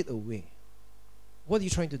to take it away. What are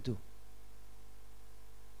you trying to do?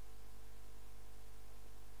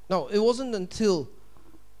 Now, it wasn't until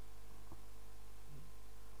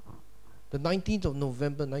the 19th of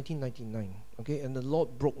November 1999, okay, and the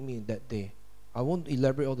Lord broke me that day. I won't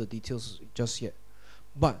elaborate all the details just yet.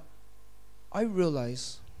 But I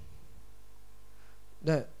realized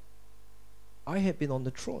that I had been on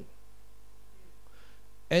the throne.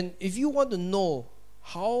 And if you want to know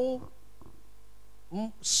how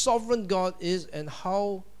sovereign God is and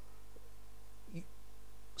how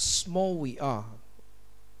small we are,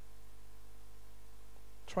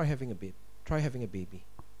 try having a baby. Try having a baby.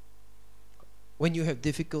 When you have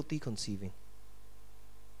difficulty conceiving.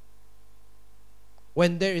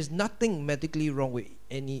 When there is nothing medically wrong with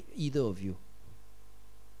either of you.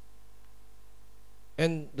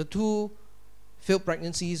 And the 2 failed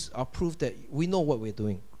pregnancies are proof that we know what we're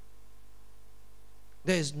doing.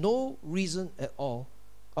 There is no reason at all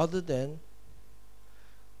other than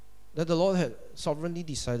that the Lord had sovereignly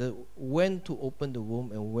decided when to open the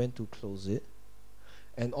womb and when to close it.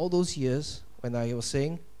 And all those years when I was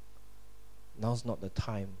saying, now's not the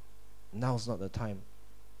time, now's not the time,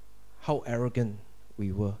 how arrogant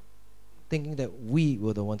we were, thinking that we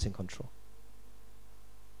were the ones in control.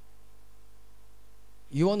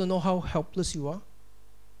 You want to know how helpless you are?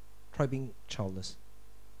 Try being childless.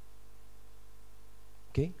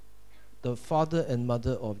 Okay? The father and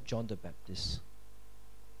mother of John the Baptist,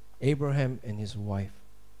 Abraham and his wife,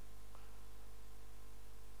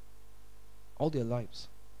 all their lives.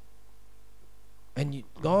 And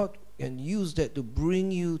God can use that to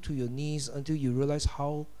bring you to your knees until you realize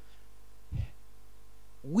how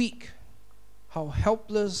weak, how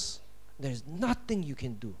helpless, there's nothing you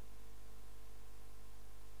can do.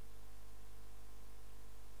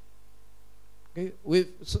 Okay, with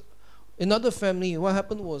another family, what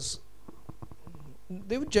happened was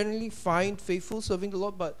they were generally fine, faithful, serving the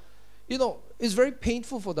Lord, but you know, it's very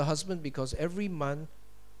painful for the husband because every month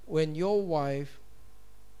when your wife,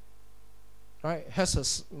 right,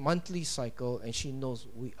 has a monthly cycle and she knows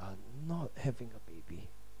we are not having a baby,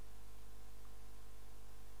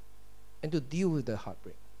 and to deal with the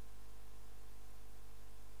heartbreak.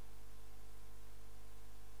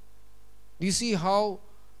 Do you see how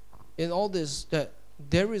in all this that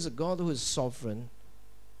there is a God who is sovereign,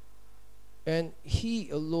 and He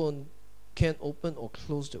alone can open or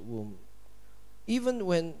close the womb, even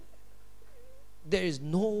when there is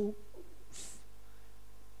no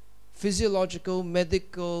physiological,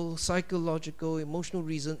 medical, psychological, emotional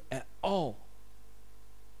reason at all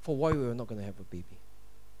for why we are not going to have a baby.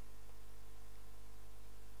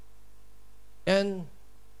 And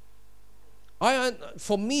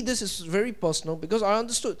for me, this is very personal because I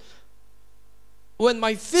understood. When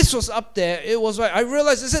my fist was up there, it was like I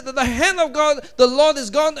realized, I said that the hand of God, the Lord,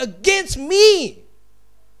 is gone against me.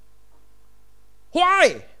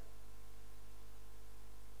 Why?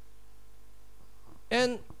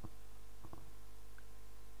 And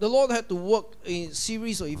the Lord had to work a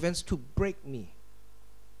series of events to break me.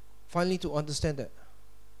 Finally, to understand that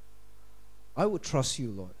I would trust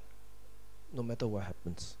you, Lord, no matter what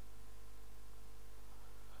happens.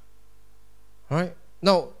 All right?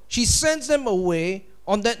 Now, she sends them away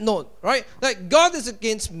on that note, right? Like God is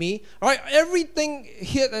against me, right? Everything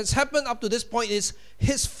here that's happened up to this point is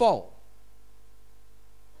His fault.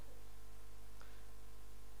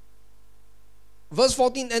 Verse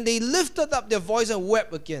 14, and they lifted up their voice and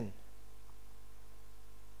wept again.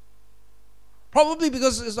 Probably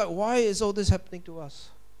because it's like, why is all this happening to us?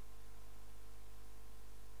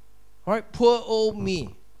 All right, poor old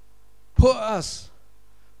me. Poor us.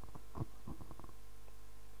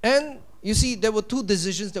 And you see, there were 2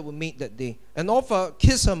 decisions that were made that day. And Orpah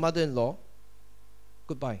kissed her mother-in-law.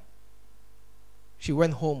 Goodbye. She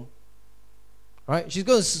went home. Right? She's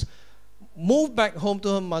going to move back home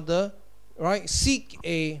to her mother. Right? Seek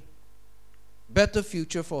a better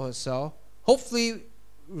future for herself. Hopefully,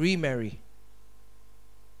 remarry.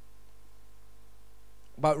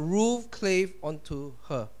 But Ruth clave onto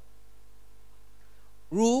her.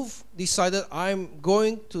 Ruth decided, I'm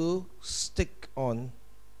going to stick on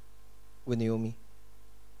with Naomi.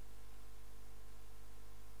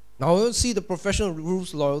 Now we'll see the professional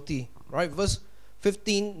Ruth's loyalty. Right? Verse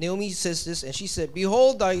 15, Naomi says this, and she said,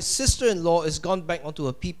 behold, thy sister-in-law is gone back unto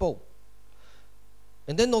her people.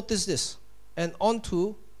 And then notice this, and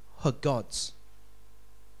unto her gods.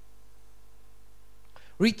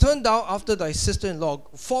 Return thou after thy sister-in-law,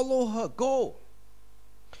 follow her, go.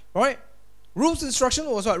 Right? Ruth's instruction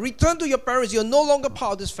was what? Return to your parents, you're no longer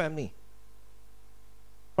part of this family.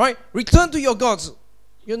 Right? Return to your gods.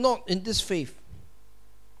 You're not in this faith.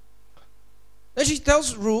 Then she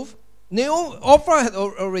tells Ruth, Orpah had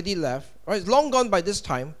already left. Right? It's long gone by this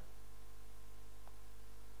time.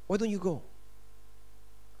 Why don't you go?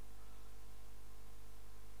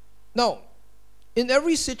 Now, in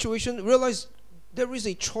every situation, realize there is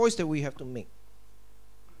a choice that we have to make.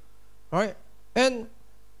 Right? And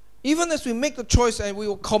even as we make the choice and we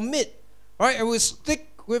will commit, right, and we stick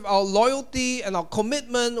with our loyalty and our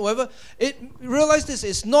commitment, whatever, realize this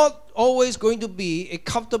is not always going to be a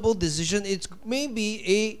comfortable decision. It may be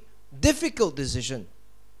a difficult decision.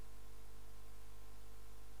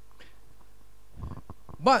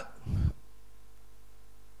 But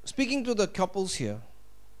speaking to the couples here,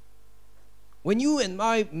 when you and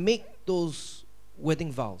I make those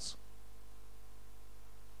wedding vows,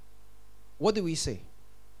 what do we say?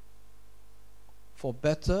 For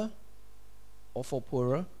better or for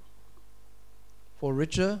poorer? For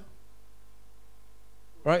richer?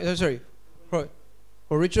 Right? Sorry. For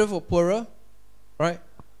richer, for poorer? Right?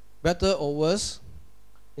 Better or worse?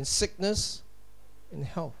 In sickness, in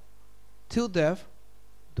health. Till death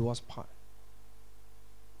do us part.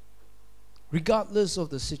 Regardless of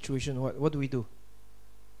the situation, what do we do?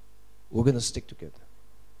 We're going to stick together.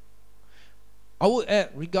 I would add,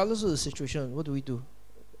 regardless of the situation, what do we do?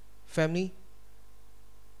 Family,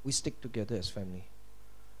 we stick together as family.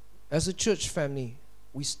 As a church family,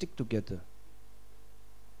 we stick together.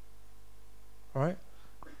 Alright?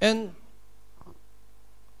 And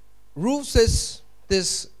Ruth says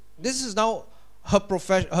this is now her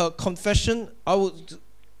confession. I would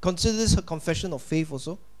consider this her confession of faith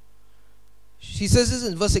also. She says this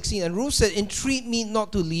in verse 16, and Ruth said, entreat me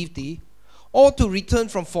not to leave thee, or to return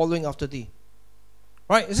from following after thee.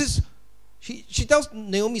 Right? This is, she tells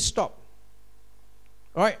Naomi, stop.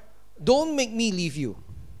 Alright? Don't make me leave you.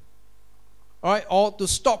 Alright? Or to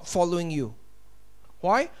stop following you.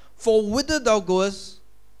 Why? For whither thou goest,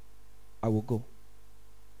 I will go.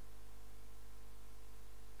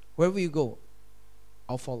 Wherever you go,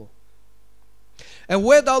 I'll follow. And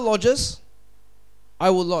where thou lodgest,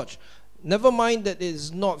 I will lodge. Never mind that it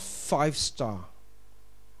is not 5-star,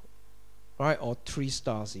 right, or 3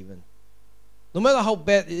 stars even. No matter how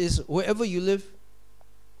bad it is, wherever you live,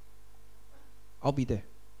 I'll be there.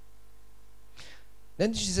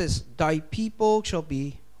 Then she says, thy people shall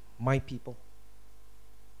be my people.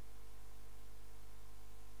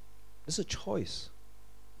 It's a choice.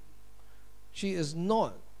 She is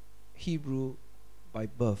not Hebrew by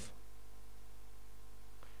birth.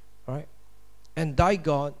 Right? And thy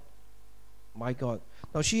God, my God.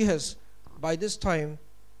 Now she has, by this time,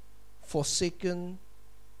 forsaken,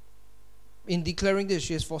 in declaring this,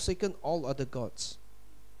 she has forsaken all other gods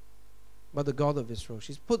but the God of Israel.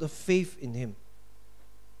 She's put her faith in him.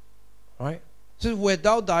 Right? So where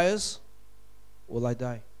thou diest, will I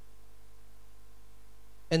die.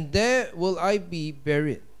 And there will I be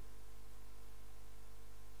buried.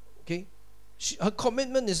 Okay? Her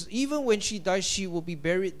commitment is, even when she dies, she will be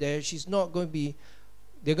buried there. She's not going to be,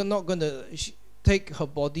 they're not going to take her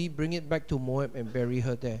body, bring it back to Moab and bury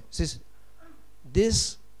her there. It says,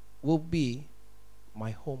 this will be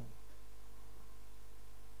my home.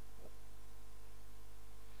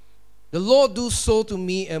 The Lord do so to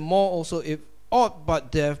me, and more also, if aught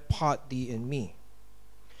but death part thee and me.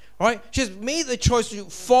 Alright? She has made a choice to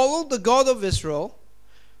follow the God of Israel.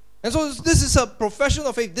 And so this is a profession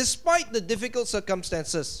of faith despite the difficult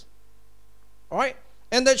circumstances. Alright?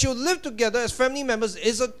 And that she'll live together as family members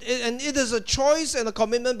and it is a choice and a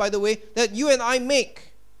commitment, by the way, that you and I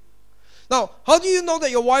make. Now, how do you know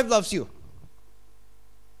that your wife loves you?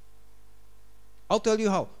 I'll tell you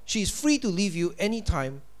how. She's free to leave you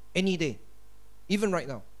anytime, any day, even right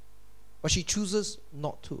now. But she chooses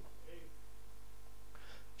not to.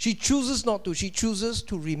 She chooses not to. She chooses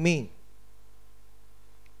to remain.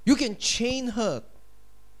 You can chain her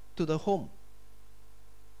to the home.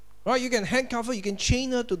 Right? You can handcuff her, you can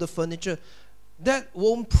chain her to the furniture. That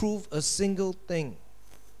won't prove a single thing.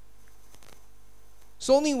 It's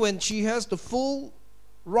only when she has the full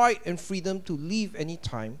right and freedom to leave any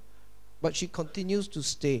time, but she continues to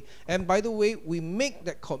stay. And by the way, we make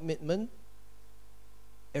that commitment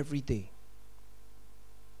every day.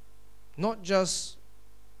 Not just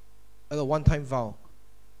at a one-time vow.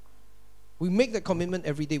 We make that commitment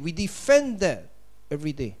every day. We defend that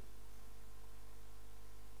every day.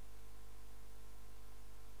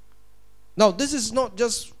 Now, this is not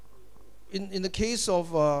just in the case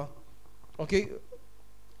of,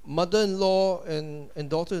 mother-in-law and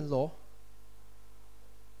daughter-in-law.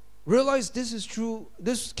 Realize this is true.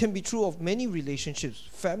 This can be true of many relationships.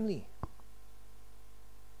 Family.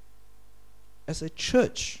 As a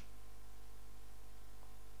church.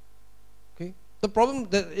 Okay? The problem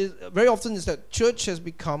that is very often is that church has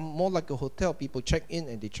become more like a hotel. People check in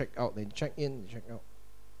and they check out. They check in and check out.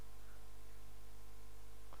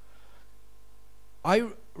 I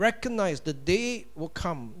recognize the day will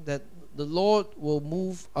come that the Lord will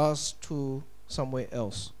move us to somewhere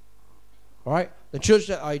else. All right? The church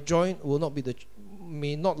that I join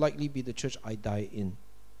may not likely be the church I die in.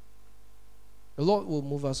 The Lord will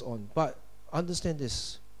move us on. But understand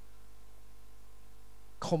this.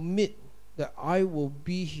 Commit that I will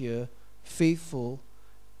be here faithful.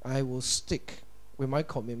 I will stick with my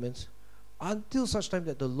commitments until such time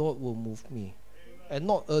that the Lord will move me. And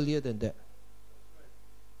not earlier than that.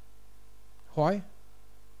 Why?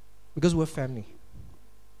 Because we're family.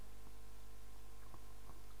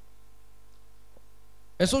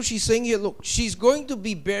 And so she's saying here, look, she's going to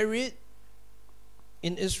be buried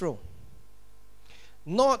in Israel.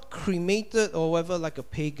 not cremated or whatever like a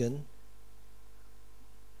pagan.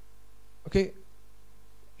 Okay,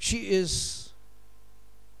 she is.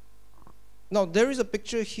 Now there is a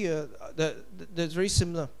picture here that's very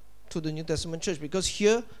similar to the New Testament church, because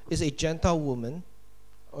here is a Gentile woman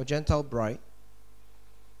or Gentile bride,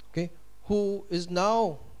 okay, who is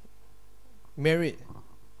now married.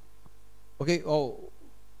 Okay,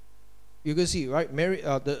 you can see, right? Married.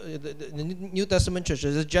 The New Testament church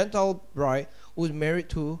is a Gentile bride who is married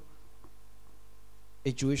to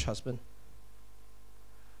a Jewish husband.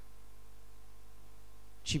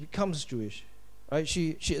 She becomes Jewish, right?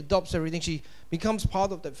 She adopts everything. She becomes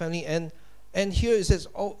part of that family, and here it says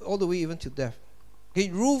all the way even to death. Okay,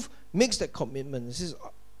 Ruth makes that commitment. It says,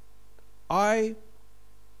 I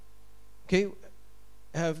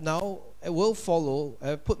will follow. I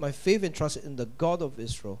have put my faith and trust in the God of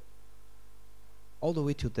Israel all the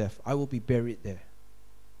way to death. I will be buried there.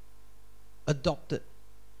 Adopted.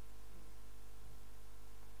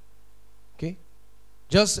 Okay?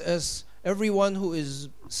 Just as everyone who is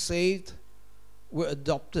saved were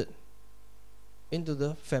adopted into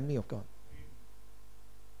the family of God.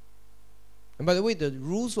 And by the way, the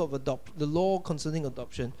rules of the law concerning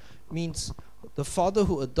adoption means the father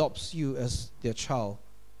who adopts you as their child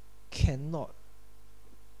cannot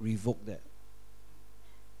revoke that.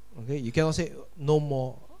 Okay, you cannot say no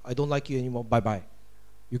more, I don't like you anymore, bye-bye.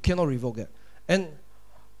 You cannot revoke that. And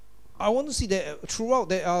I want to see that throughout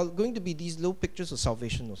there are going to be these little pictures of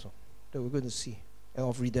salvation also that we're going to see, and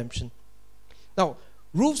of redemption. Now,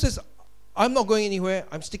 Ruth says, I'm not going anywhere,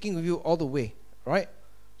 I'm sticking with you all the way, right?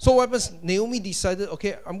 So what happens? Naomi decided,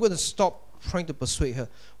 okay, I'm going to stop trying to persuade her.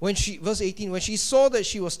 Verse 18, when she saw that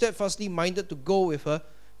she was steadfastly minded to go with her,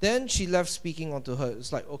 then she left speaking unto her.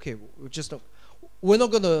 It's like, okay, we're not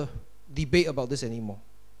going to debate about this anymore.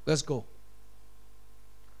 Let's go.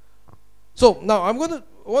 So now I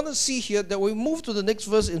want to see here that we move to the next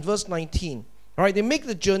verse in verse 19. All right, they make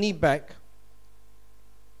the journey back,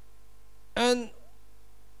 and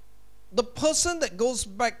the person that goes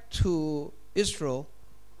back to Israel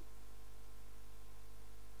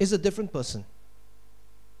is a different person.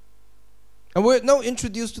 And we're now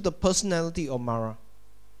introduced to the personality of Mara.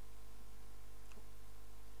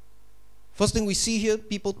 First thing we see here,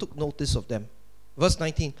 people took notice of them. Verse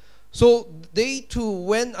 19. So they too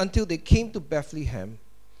went until they came to Bethlehem.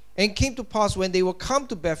 And came to pass when they were come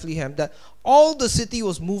to Bethlehem that all the city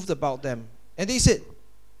was moved about them. And they said,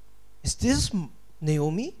 is this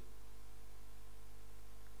Naomi?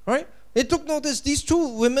 Right? They took notice. These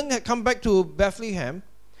two women had come back to Bethlehem.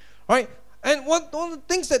 Right? And one of the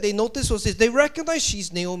things that they noticed was this. They recognized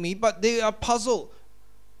she's Naomi, but they are puzzled.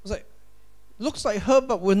 It's like, looks like her,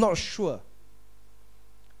 but we're not sure.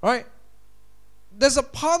 Right? There's a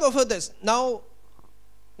part of her that's now,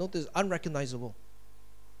 notice, unrecognizable.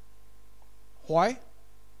 Why?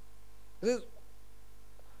 The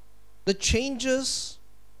changes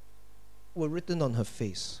were written on her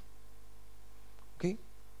face. Okay?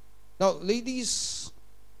 Now, ladies,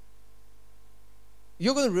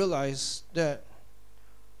 you're going to realize that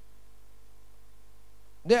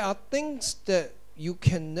there are things that you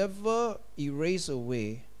can never erase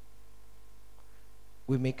away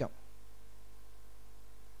with makeup.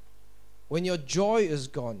 When your joy is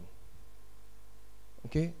gone,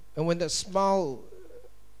 okay, and when that smile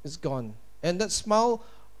is gone, and that smile,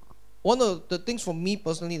 one of the things for me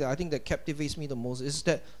personally that I think that captivates me the most is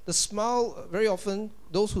that the smile, very often,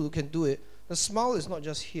 those who can do it, the smile is not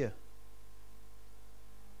just here.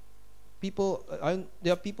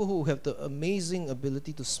 There are people who have the amazing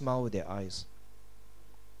ability to smile with their eyes.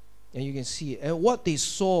 And you can see it. And what they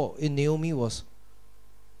saw in Naomi was,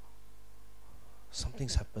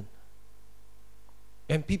 something's happened.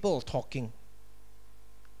 And people are talking.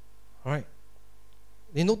 All right.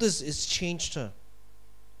 They noticed it's changed her.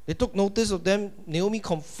 They took notice of them. Naomi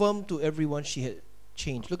confirmed to everyone she had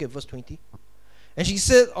changed. Look at verse 20. And she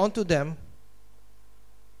said unto them,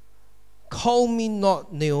 call me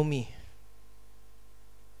not Naomi.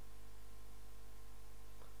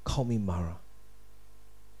 Call me Mara.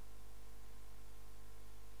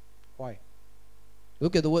 Why?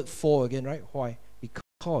 Look at the word for again, right? Why?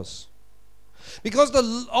 Because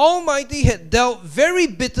the Almighty had dealt very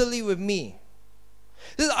bitterly with me.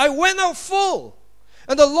 I went out full,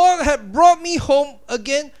 and the Lord had brought me home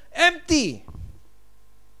again empty.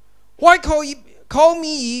 Why call ye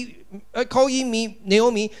me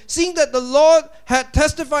Naomi, seeing that the Lord had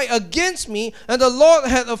testified against me, and the Lord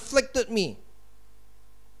had afflicted me?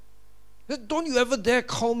 Don't you ever dare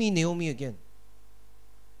call me Naomi again.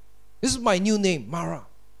 This is my new name. Mara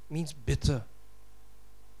means bitter.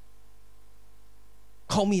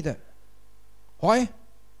 Call me that. Why? It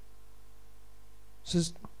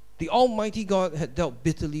says, the Almighty God had dealt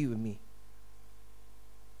bitterly with me.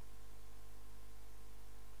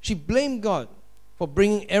 She blamed God for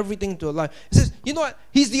bringing everything to her life. It says, you know what?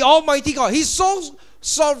 He's the Almighty God. He's so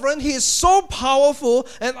sovereign. He is so powerful.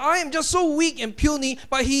 And I am just so weak and puny.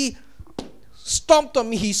 But He stomped on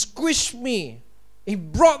me. He squished me. He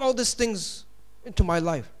brought all these things into my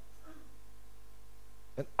life.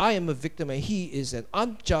 And I am a victim and He is an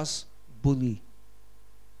unjust bully.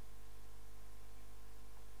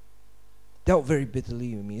 Dealt very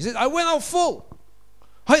bitterly with me. He said, I went out full.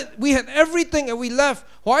 We had everything and we left.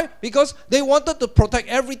 Why? Because they wanted to protect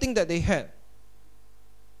everything that they had.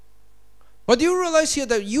 But do you realize here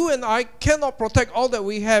that you and I cannot protect all that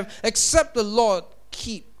we have except the Lord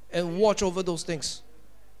keep and watch over those things?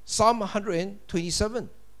 Psalm 127.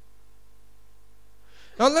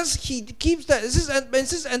 Now He keeps that. It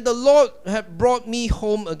says, and the Lord had brought me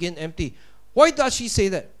home again empty. Why does she say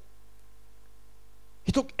that?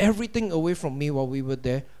 He took everything away from me while we were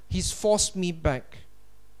there. He's forced me back.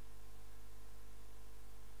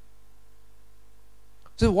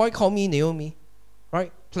 So why call me Naomi?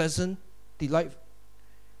 Right? Pleasant, delightful.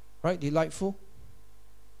 Right? Delightful.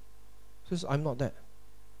 Says, I'm not that.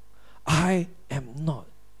 I am not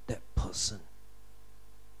that person.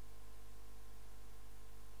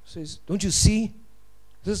 Says, don't you see?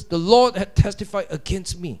 Says, the Lord had testified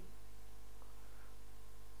against me.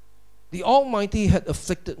 The Almighty had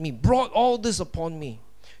afflicted me, brought all this upon me.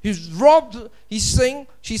 She's saying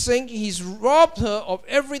He's robbed her of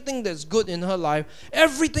everything that's good in her life,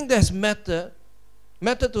 everything that's mattered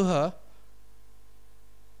to her.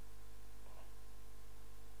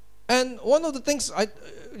 And one of the things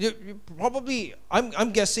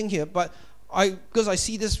I'm guessing here, but because I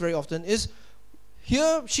see this very often, is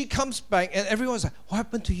here she comes back and everyone's like, what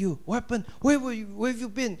happened to you? What happened? Where were you? Where have you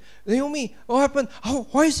been? Naomi, what happened?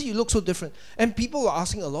 Why is it you look so different? And people are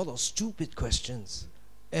asking a lot of stupid questions.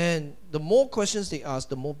 And the more questions they ask,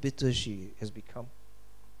 the more bitter she has become.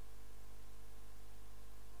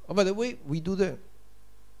 Oh, by the way, we do that.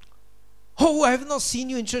 Oh, I have not seen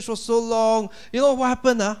you in church for so long. You know what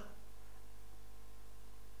happened?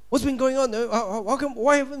 What's been going on?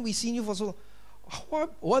 Why haven't we seen you for so long?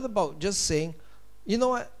 What about just saying, you know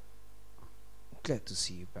what? Glad to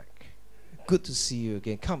see you back. Good to see you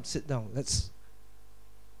again. Come, sit down.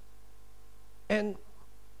 And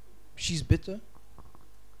she's bitter.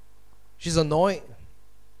 She's annoyed.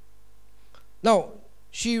 Now,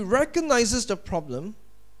 she recognizes the problem.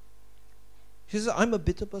 She says, I'm a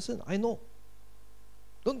bitter person. I know.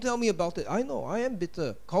 Don't tell me about it. I know. I am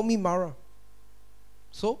bitter. Call me Mara.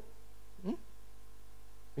 So? You're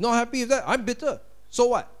not happy with that? I'm bitter. So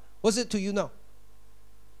what? What's it to you now?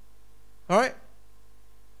 Alright?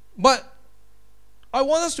 But I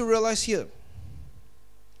want us to realize here,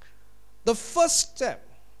 the first step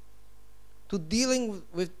to dealing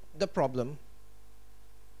with the problem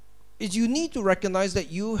is you need to recognize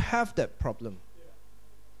that you have that problem.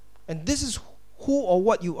 And this is who or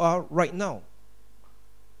what you are right now.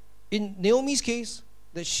 In Naomi's case,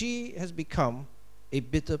 that she has become a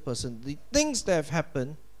bitter person. The things that have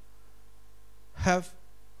happened have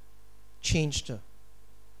changed her.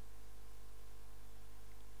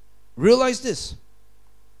 Realize this.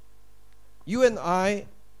 You and I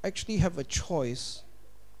actually have a choice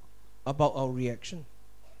about our reaction.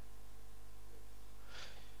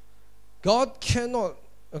 God cannot,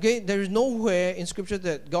 there is nowhere in Scripture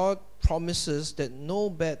that God promises that no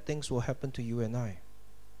bad things will happen to you and I.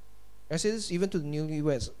 I say this even to the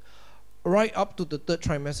newlyweds. Right up to the third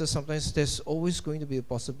trimester, sometimes there's always going to be a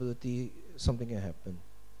possibility something can happen.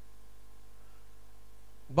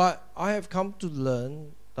 But I have come to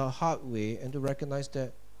learn the hard way and to recognize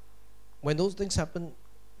that when those things happen,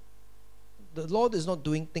 the Lord is not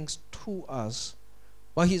doing things to us,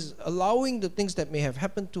 but He's allowing the things that may have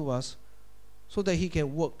happened to us so that He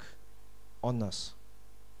can work on us.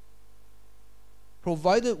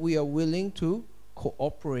 Provided we are willing to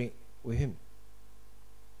cooperate with Him.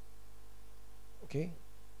 Okay?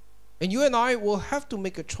 And you and I will have to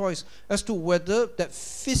make a choice as to whether that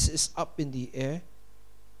fist is up in the air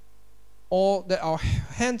or that our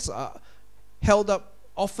hands are held up,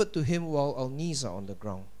 offered to Him while our knees are on the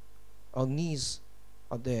ground. Our knees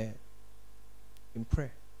are there in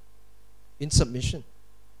prayer, in submission.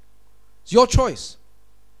 It's your choice.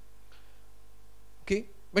 Okay?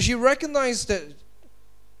 But she recognized that,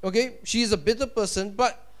 she is a bitter person,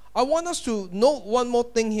 but I want us to note one more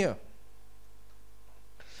thing here.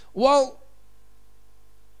 While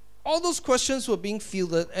all those questions were being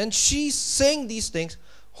fielded and she's saying these things,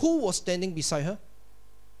 who was standing beside her?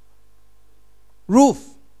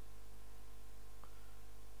 Ruth.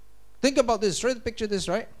 Think about this. Try to picture this,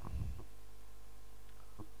 right?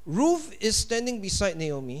 Ruth is standing beside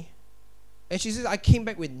Naomi, and she says, I came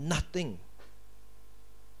back with nothing.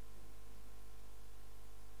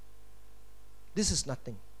 This is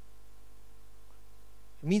nothing.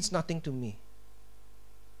 It means nothing to me.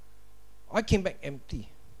 I came back empty.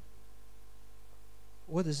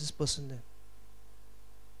 What is this person then?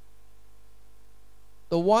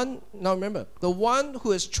 Now remember, the one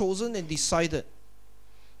who has chosen and decided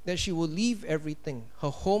that she will leave everything, her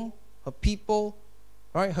home, her people,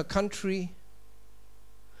 right, her country,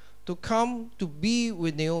 to come to be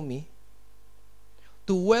with Naomi,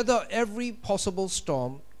 to weather every possible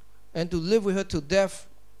storm, and to live with her to death.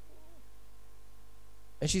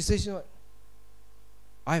 And she says, you know what?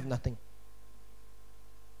 I have nothing.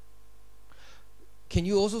 Can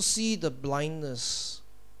you also see the blindness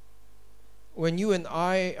when you and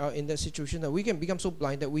I are in that situation, that we can become so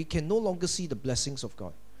blind that we can no longer see the blessings of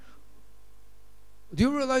God? Do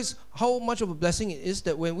you realize how much of a blessing it is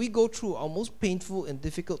that when we go through our most painful and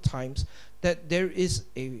difficult times, that there is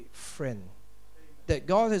a friend, that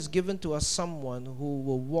God has given to us someone who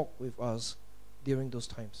will walk with us during those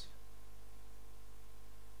times?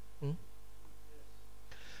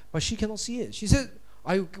 But she cannot see it. She said,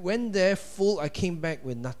 I went there full, I came back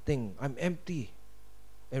with nothing. I'm empty.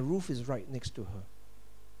 And Ruth is right next to her.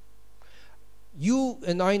 You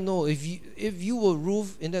and I know, if you were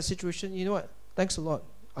Ruth in that situation, you know what? Thanks a lot.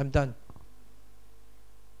 I'm done.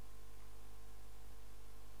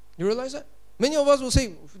 You realize that? Many of us will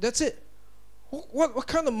say, that's it. What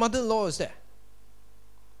kind of mother-in-law is that?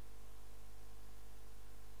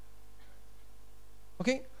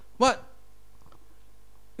 Okay? But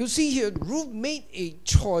you see here, Ruth made a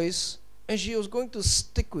choice and she was going to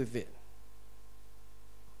stick with it.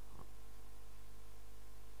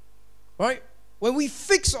 Right? When we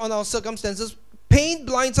fix on our circumstances, pain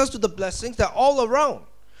blinds us to the blessings that are all around.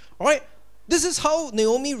 Alright? This is how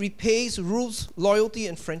Naomi repays Ruth's loyalty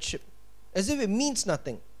and friendship, as if it means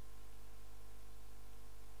nothing.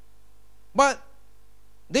 But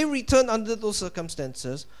they return under those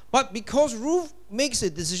circumstances. But because Ruth makes a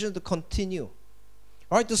decision to continue,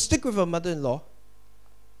 alright, to stick with her mother-in-law,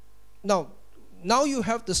 now you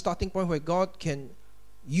have the starting point where God can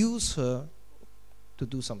use her to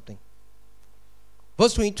do something.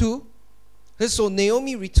 Verse 22 says, so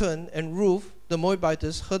Naomi returned, and Ruth, the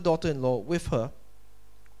Moabitess, her daughter-in-law, with her,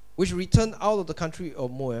 which returned out of the country of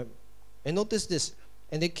Moab. And notice this,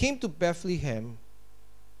 and they came to Bethlehem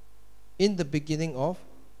in the beginning of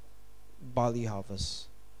barley harvest.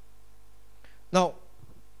 Now,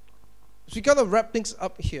 so we kind of wrap things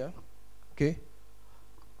up here, okay?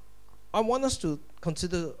 I want us to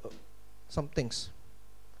consider some things.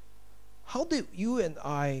 How did you and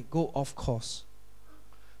I go off course?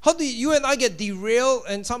 How did you and I get derailed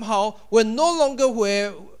and somehow we're no longer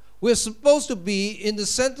where we're supposed to be in the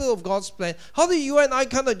center of God's plan? How did you and I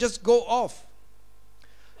kind of just go off?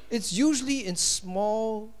 It's usually in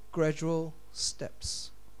small, gradual steps.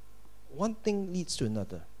 One thing leads to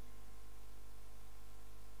another.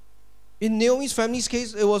 In Naomi's family's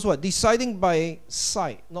case, it was what? Deciding by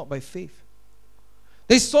sight, not by faith.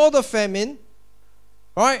 They saw the famine,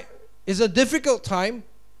 right? It's a difficult time.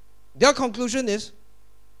 Their conclusion is,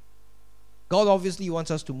 God obviously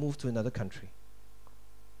wants us to move to another country,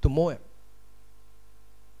 to Moab.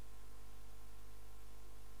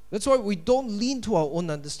 That's why we don't lean to our own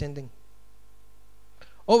understanding.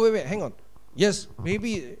 Oh, wait, hang on. Yes,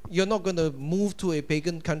 maybe you're not going to move to a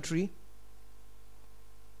pagan country.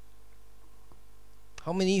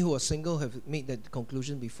 How many who are single have made that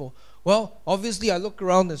conclusion before? Well, obviously I look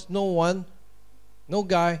around, there's no one, no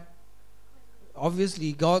guy.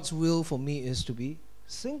 Obviously God's will for me is to be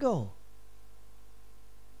single.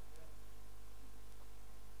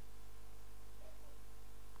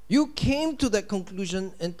 You came to that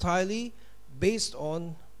conclusion entirely based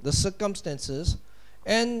on the circumstances,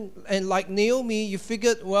 and like Naomi, you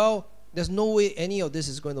figured, well, there's no way any of this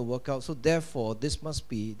is going to work out, so therefore this must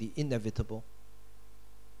be the inevitable.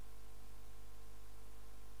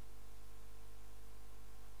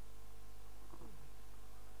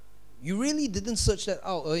 You really didn't search that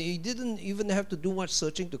out, or you didn't even have to do much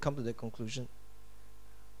searching to come to that conclusion.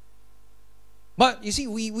 But you see,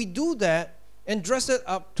 we do that and dress it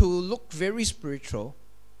up to look very spiritual.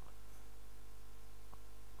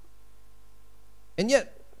 And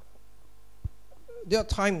yet, there are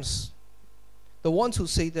times the ones who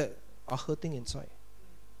say that are hurting inside.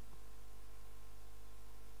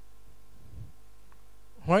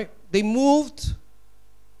 Right? They moved,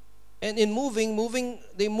 and in moving,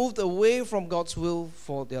 they moved away from God's will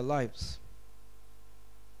for their lives.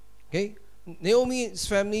 Okay? Naomi's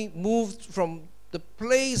family moved from the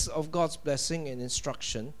place of God's blessing and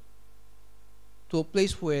instruction to a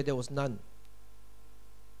place where there was none.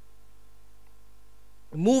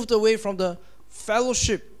 Moved away from the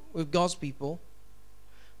fellowship with God's people,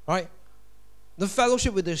 right? The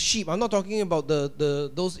fellowship with the sheep. I'm not talking about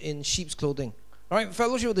those in sheep's clothing, right?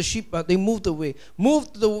 Fellowship with the sheep, but they moved away,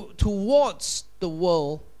 towards the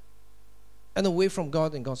world and away from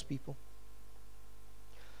God and God's people.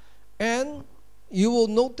 And you will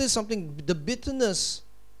notice something. The bitterness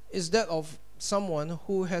is that of someone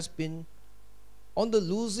who has been on the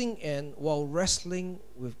losing end while wrestling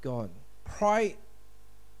with God. Pride,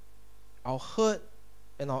 our hurt,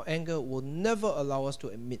 and our anger will never allow us to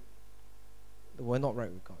admit that we're not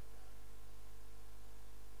right with God.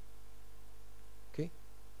 Okay?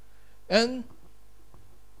 And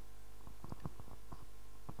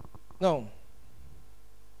now,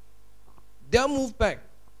 their move back,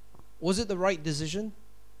 was it the right decision?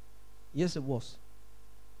 Yes, it was.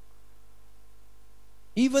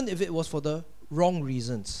 Even if it was for the wrong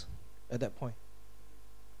reasons at that point.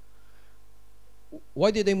 Why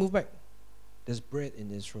did they move back? There's bread in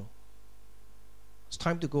Israel. It's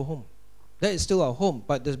time to go home. That is still our home,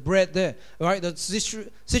 but there's bread there. All right, the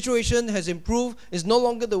situation has improved. It's no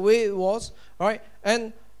longer the way it was. All right,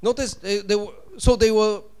 and notice they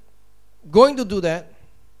were going to do that.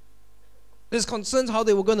 There's concerns how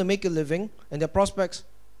they were going to make a living and their prospects.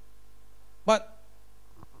 But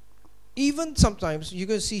even sometimes, you're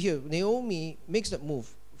going to see here, Naomi makes that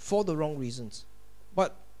move for the wrong reasons.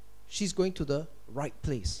 But she's going to the right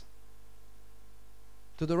place.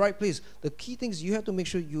 To the right place. The key thing is you have to make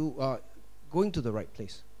sure you are going to the right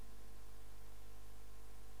place.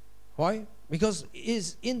 Why? Because it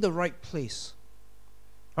is in the right place.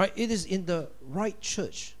 Right? It is in the right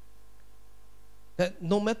church. That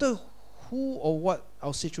no matter who or what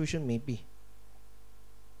our situation may be,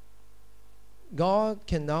 God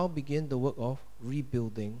can now begin the work of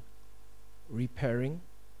rebuilding, repairing,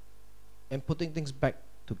 and putting things back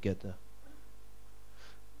together.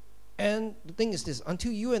 And the thing is this,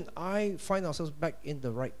 until you and I find ourselves back in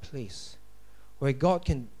the right place, where God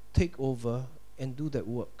can take over and do that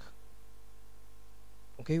work,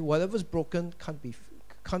 okay, whatever's broken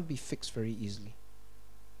can't be fixed very easily.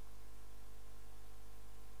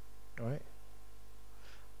 All right.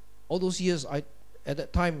 All those years, at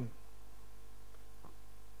that time,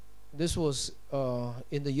 this was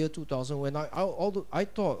in the year 2000 when I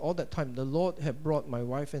thought all that time the Lord had brought my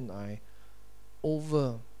wife and I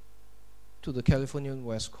over to the Californian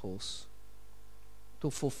West Coast to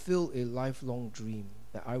fulfill a lifelong dream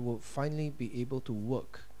that I would finally be able to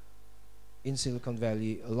work in Silicon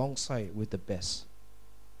Valley alongside with the best.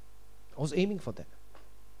 I was aiming for that.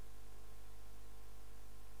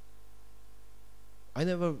 I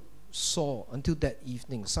never saw until that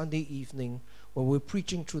evening, Sunday evening, when we were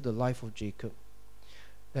preaching through the life of Jacob,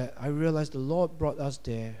 that I realized the Lord brought us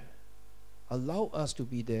there, allowed us to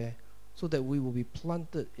be there, so that we will be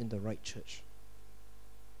planted in the right church.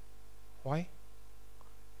 Why?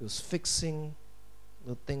 He was fixing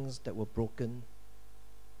the things that were broken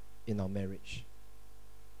in our marriage.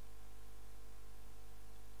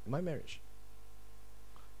 In my marriage.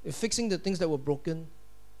 He's fixing the things that were broken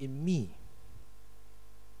in me.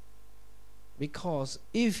 Because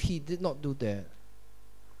if he did not do that,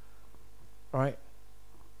 all right,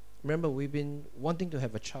 remember we've been wanting to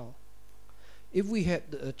have a child. If we had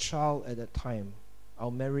a child at that time,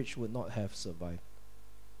 our marriage would not have survived.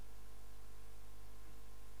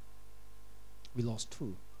 We lost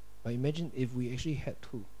two. But imagine if we actually had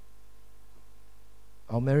two.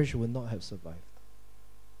 Our marriage would not have survived.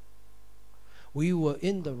 We were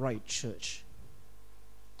in the right church,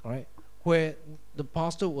 all right, where the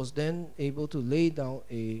pastor was then able to lay down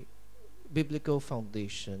a biblical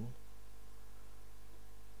foundation.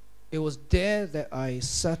 It was there that I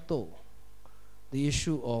settled the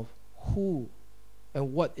issue of who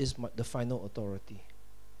and what is the final authority.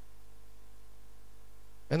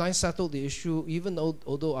 And I settled the issue, even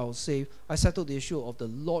although I was saved, I settled the issue of the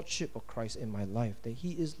lordship of Christ in my life, that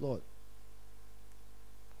he is Lord.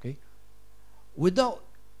 Okay? Without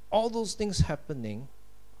all those things happening,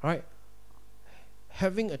 right,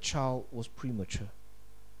 having a child was premature.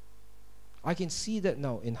 I can see that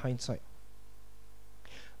now in hindsight.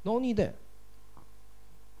 Not only that,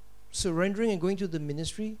 surrendering and going to the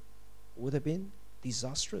ministry would have been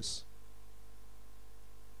disastrous.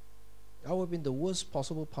 I would have been the worst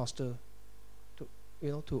possible pastor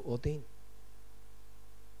to ordain.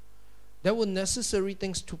 There were necessary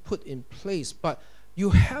things to put in place, but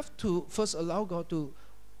you have to first allow God to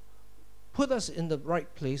put us in the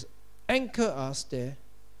right place, anchor us there,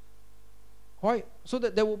 Why? So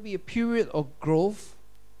that there will be a period of growth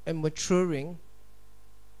and maturing,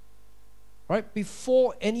 right,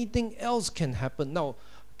 before anything else can happen. Now,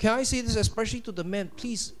 can I say this especially to the men?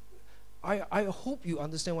 Please, I hope you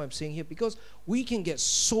understand what I'm saying here, because we can get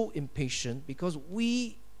so impatient because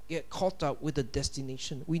we get caught up with the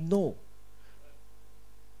destination. We know.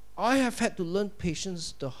 I have had to learn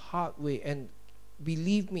patience the hard way, and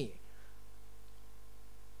believe me,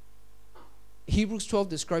 Hebrews 12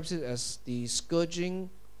 describes it as the scourging,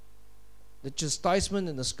 the chastisement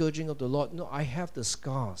and the scourging of the Lord. No, I have the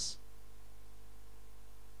scars.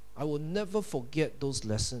 I will never forget those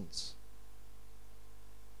lessons.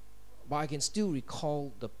 But I can still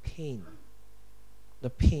recall the pain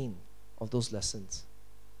of those lessons.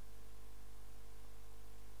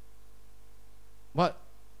 But,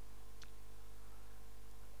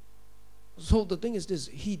 so the thing is this,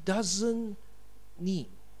 he doesn't need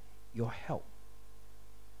your help.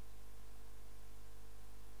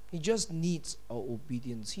 He just needs our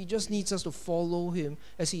obedience. He just needs us to follow him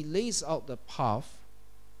as he lays out the path,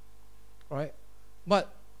 right?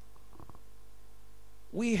 But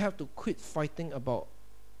we have to quit fighting about,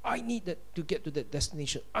 I need that to get to that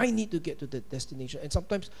destination. I need to get to that destination. And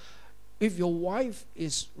sometimes, if your wife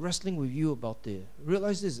is wrestling with you about it,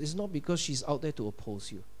 realize this, it's not because she's out there to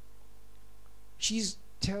oppose you. She's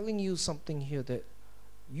telling you something here that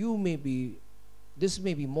this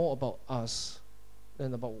may be more about us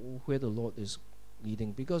than about where the Lord is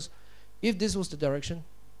leading. Because if this was the direction,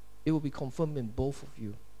 it will be confirmed in both of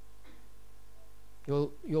you.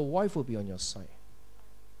 Your wife will be on your side,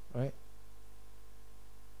 right?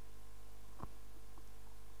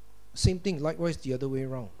 Same thing, likewise the other way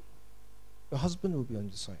around. Your husband will be on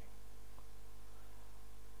your side.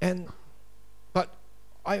 But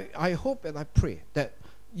I hope and I pray that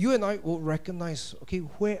you and I will recognize, okay,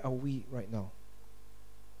 where are we right now?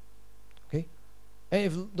 Okay? And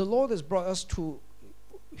if the Lord has brought us to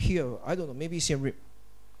here, I don't know, maybe Siem Reap,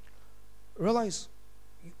 realize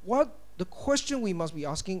what the question we must be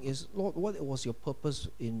asking is, Lord, what was your purpose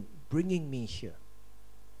in bringing me here?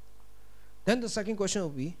 Then the second question will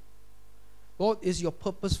be, Lord, is your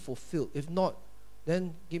purpose fulfilled? If not,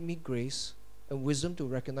 then give me grace and wisdom to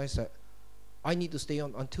recognize that I need to stay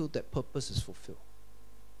on until that purpose is fulfilled.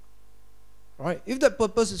 All right? If that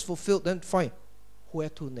purpose is fulfilled, then fine. Where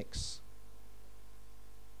to next?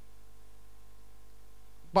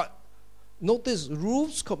 But notice,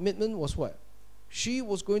 Ruth's commitment was what? She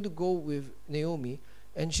was going to go with Naomi,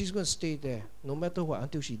 and she's going to stay there no matter what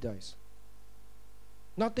until she dies.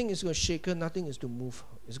 Nothing is going to shake her, nothing is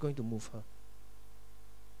going to move her.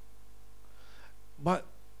 But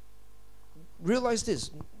realize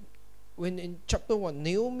this, when in chapter 1,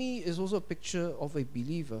 Naomi is also a picture of a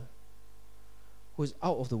believer who is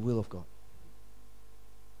out of the will of God.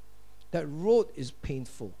 That road is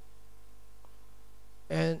painful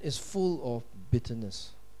and is full of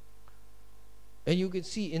bitterness. And you can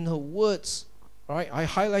see in her words, right? I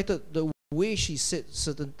highlighted the way she said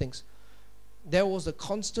certain things. There was a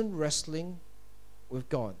constant wrestling with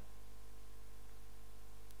God,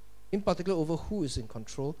 in particular over who is in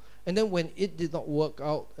control. And then when it did not work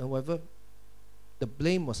out and whatever, the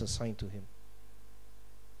blame was assigned to him.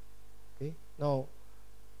 Okay? Now,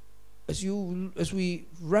 as we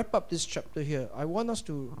wrap up this chapter here, I want us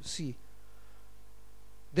to see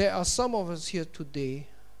there are some of us here today,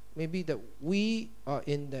 maybe that we are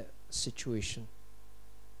in that situation.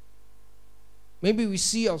 Maybe we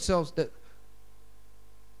see ourselves that,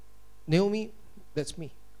 Naomi, that's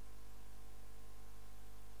me.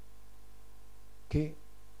 Okay?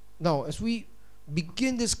 Now, as we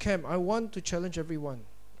begin this camp, I want to challenge everyone.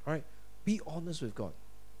 All right? Be honest with God.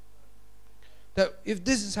 That if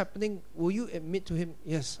this is happening, will you admit to him,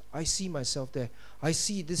 yes, I see myself there. I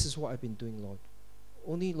see this is what I've been doing, Lord.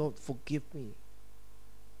 Only, Lord, forgive me.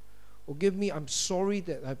 Forgive me, I'm sorry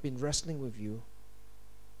that I've been wrestling with you.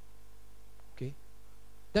 Okay?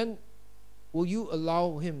 Then, will you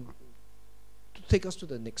allow him to take us to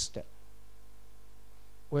the next step?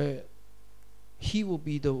 Where he will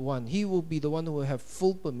be the one who will have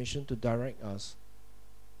full permission to direct us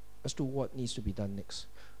as to what needs to be done next.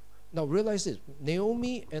 Now realize this,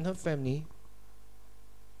 Naomi and her family,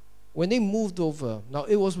 when they moved over, now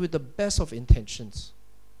it was with the best of intentions.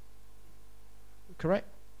 Correct?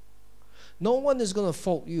 No one is going to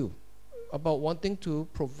fault you about wanting to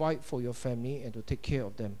provide for your family and to take care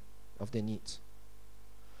of them, of their needs.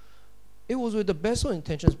 It was with the best of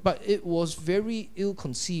intentions, but it was very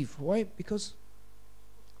ill-conceived. Why? Because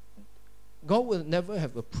God will never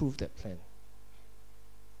have approved that plan.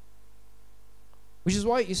 Which is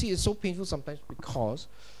why, you see, it's so painful sometimes, because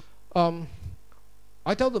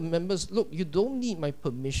I tell the members, look, you don't need my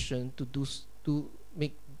permission to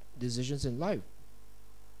make decisions in life.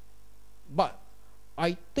 But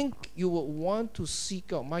I think you would want to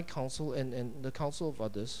seek out my counsel and the counsel of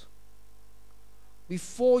others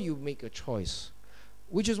before you make a choice.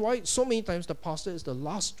 Which is why so many times the pastor is the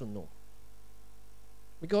last to know.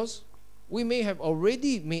 Because we may have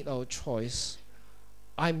already made our choice.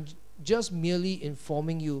 I'm just merely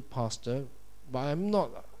informing you, pastor, but I'm not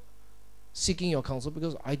seeking your counsel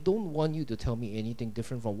because I don't want you to tell me anything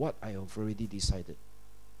different from what I have already decided.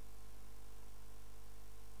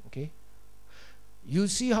 Okay? You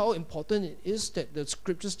see how important it is that the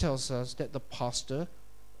scriptures tells us that the pastor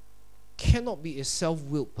cannot be a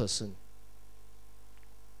self-willed person.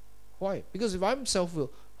 Why? Because if I'm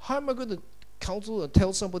self-willed, how am I going to counsel or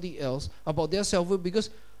tell somebody else about their self-will?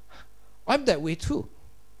 Because I'm that way too.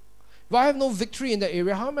 If I have no victory in that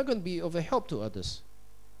area, how am I going to be of a help to others?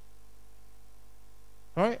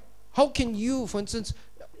 All right? How can you, for instance,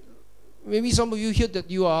 maybe some of you here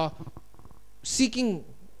that you are seeking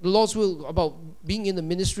the Lord's will about being in the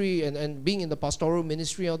ministry and being in the pastoral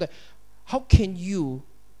ministry and all that. How can you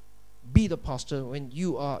be the pastor when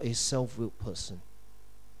you are a self-willed person?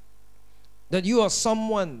 That you are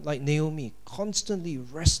someone like Naomi, constantly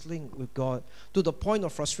wrestling with God to the point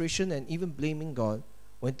of frustration and even blaming God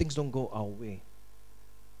when things don't go our way.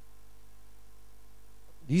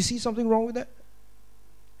 Do you see something wrong with that?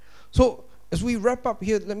 So, as we wrap up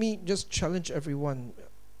here, let me just challenge everyone.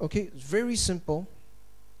 Okay, it's very simple.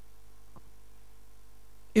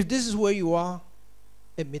 If this is where you are,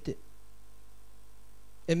 admit it.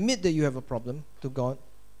 Admit that you have a problem to God.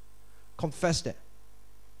 Confess that.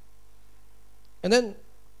 And then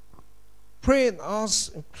pray and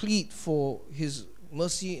ask and plead for His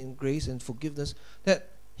mercy and grace and forgiveness that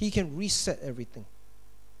He can reset everything.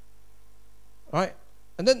 All right?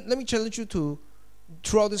 And then let me challenge you to,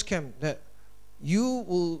 throughout this camp, that you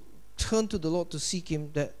will turn to the Lord to seek Him,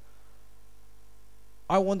 that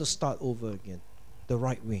I want to start over again the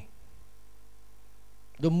right way.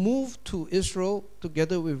 The move to Israel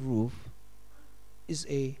together with Ruth is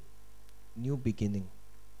a new beginning.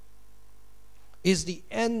 Is the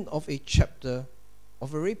end of a chapter,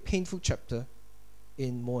 of a very painful chapter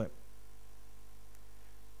in Moab.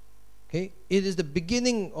 Okay? It is the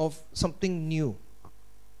beginning of something new.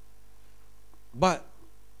 But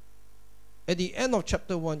at the end of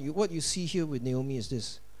chapter 1, what you see here with Naomi is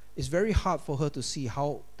this. It's very hard for her to see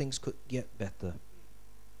how things could get better.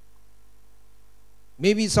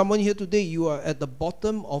 Maybe someone here today, you are at the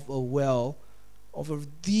bottom of a well, of a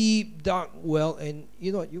deep, dark well, and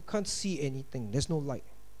you know, you can't see anything. There's no light.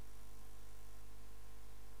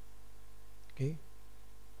 Okay?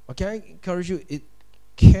 But can I encourage you, it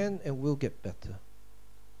can and will get better.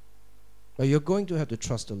 But you're going to have to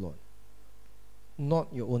trust the Lord, not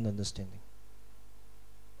your own understanding.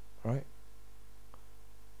 Alright?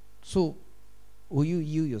 So, will you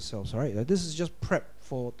yield yourselves? Alright? This is just prep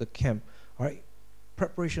for the camp. Alright?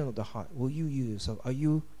 Preparation of the heart. Will you yield yourself? Are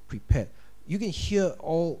you prepared? You can hear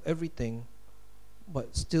everything,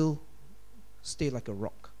 but still stay like a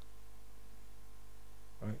rock.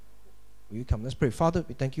 Alright? Will you come? Let's pray. Father,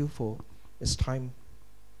 we thank you for this time,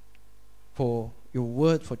 for your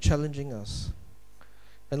word, for challenging us.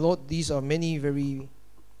 And Lord, these are many very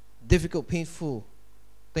difficult, painful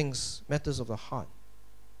things, matters of the heart,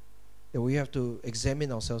 that we have to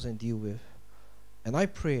examine ourselves and deal with. And I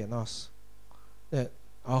pray and ask that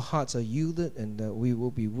our hearts are yielded and that we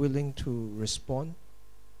will be willing to respond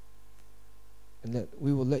and that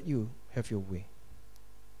we will let you have your way.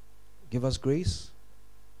 Give us grace.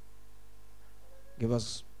 Give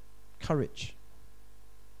us courage.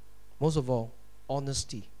 Most of all,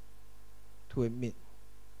 honesty to admit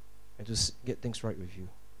and to get things right with you.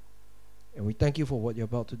 And we thank you for what you're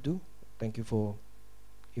about to do. Thank you for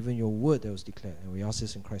even your word that was declared. And we ask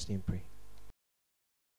this in Christ's name, pray.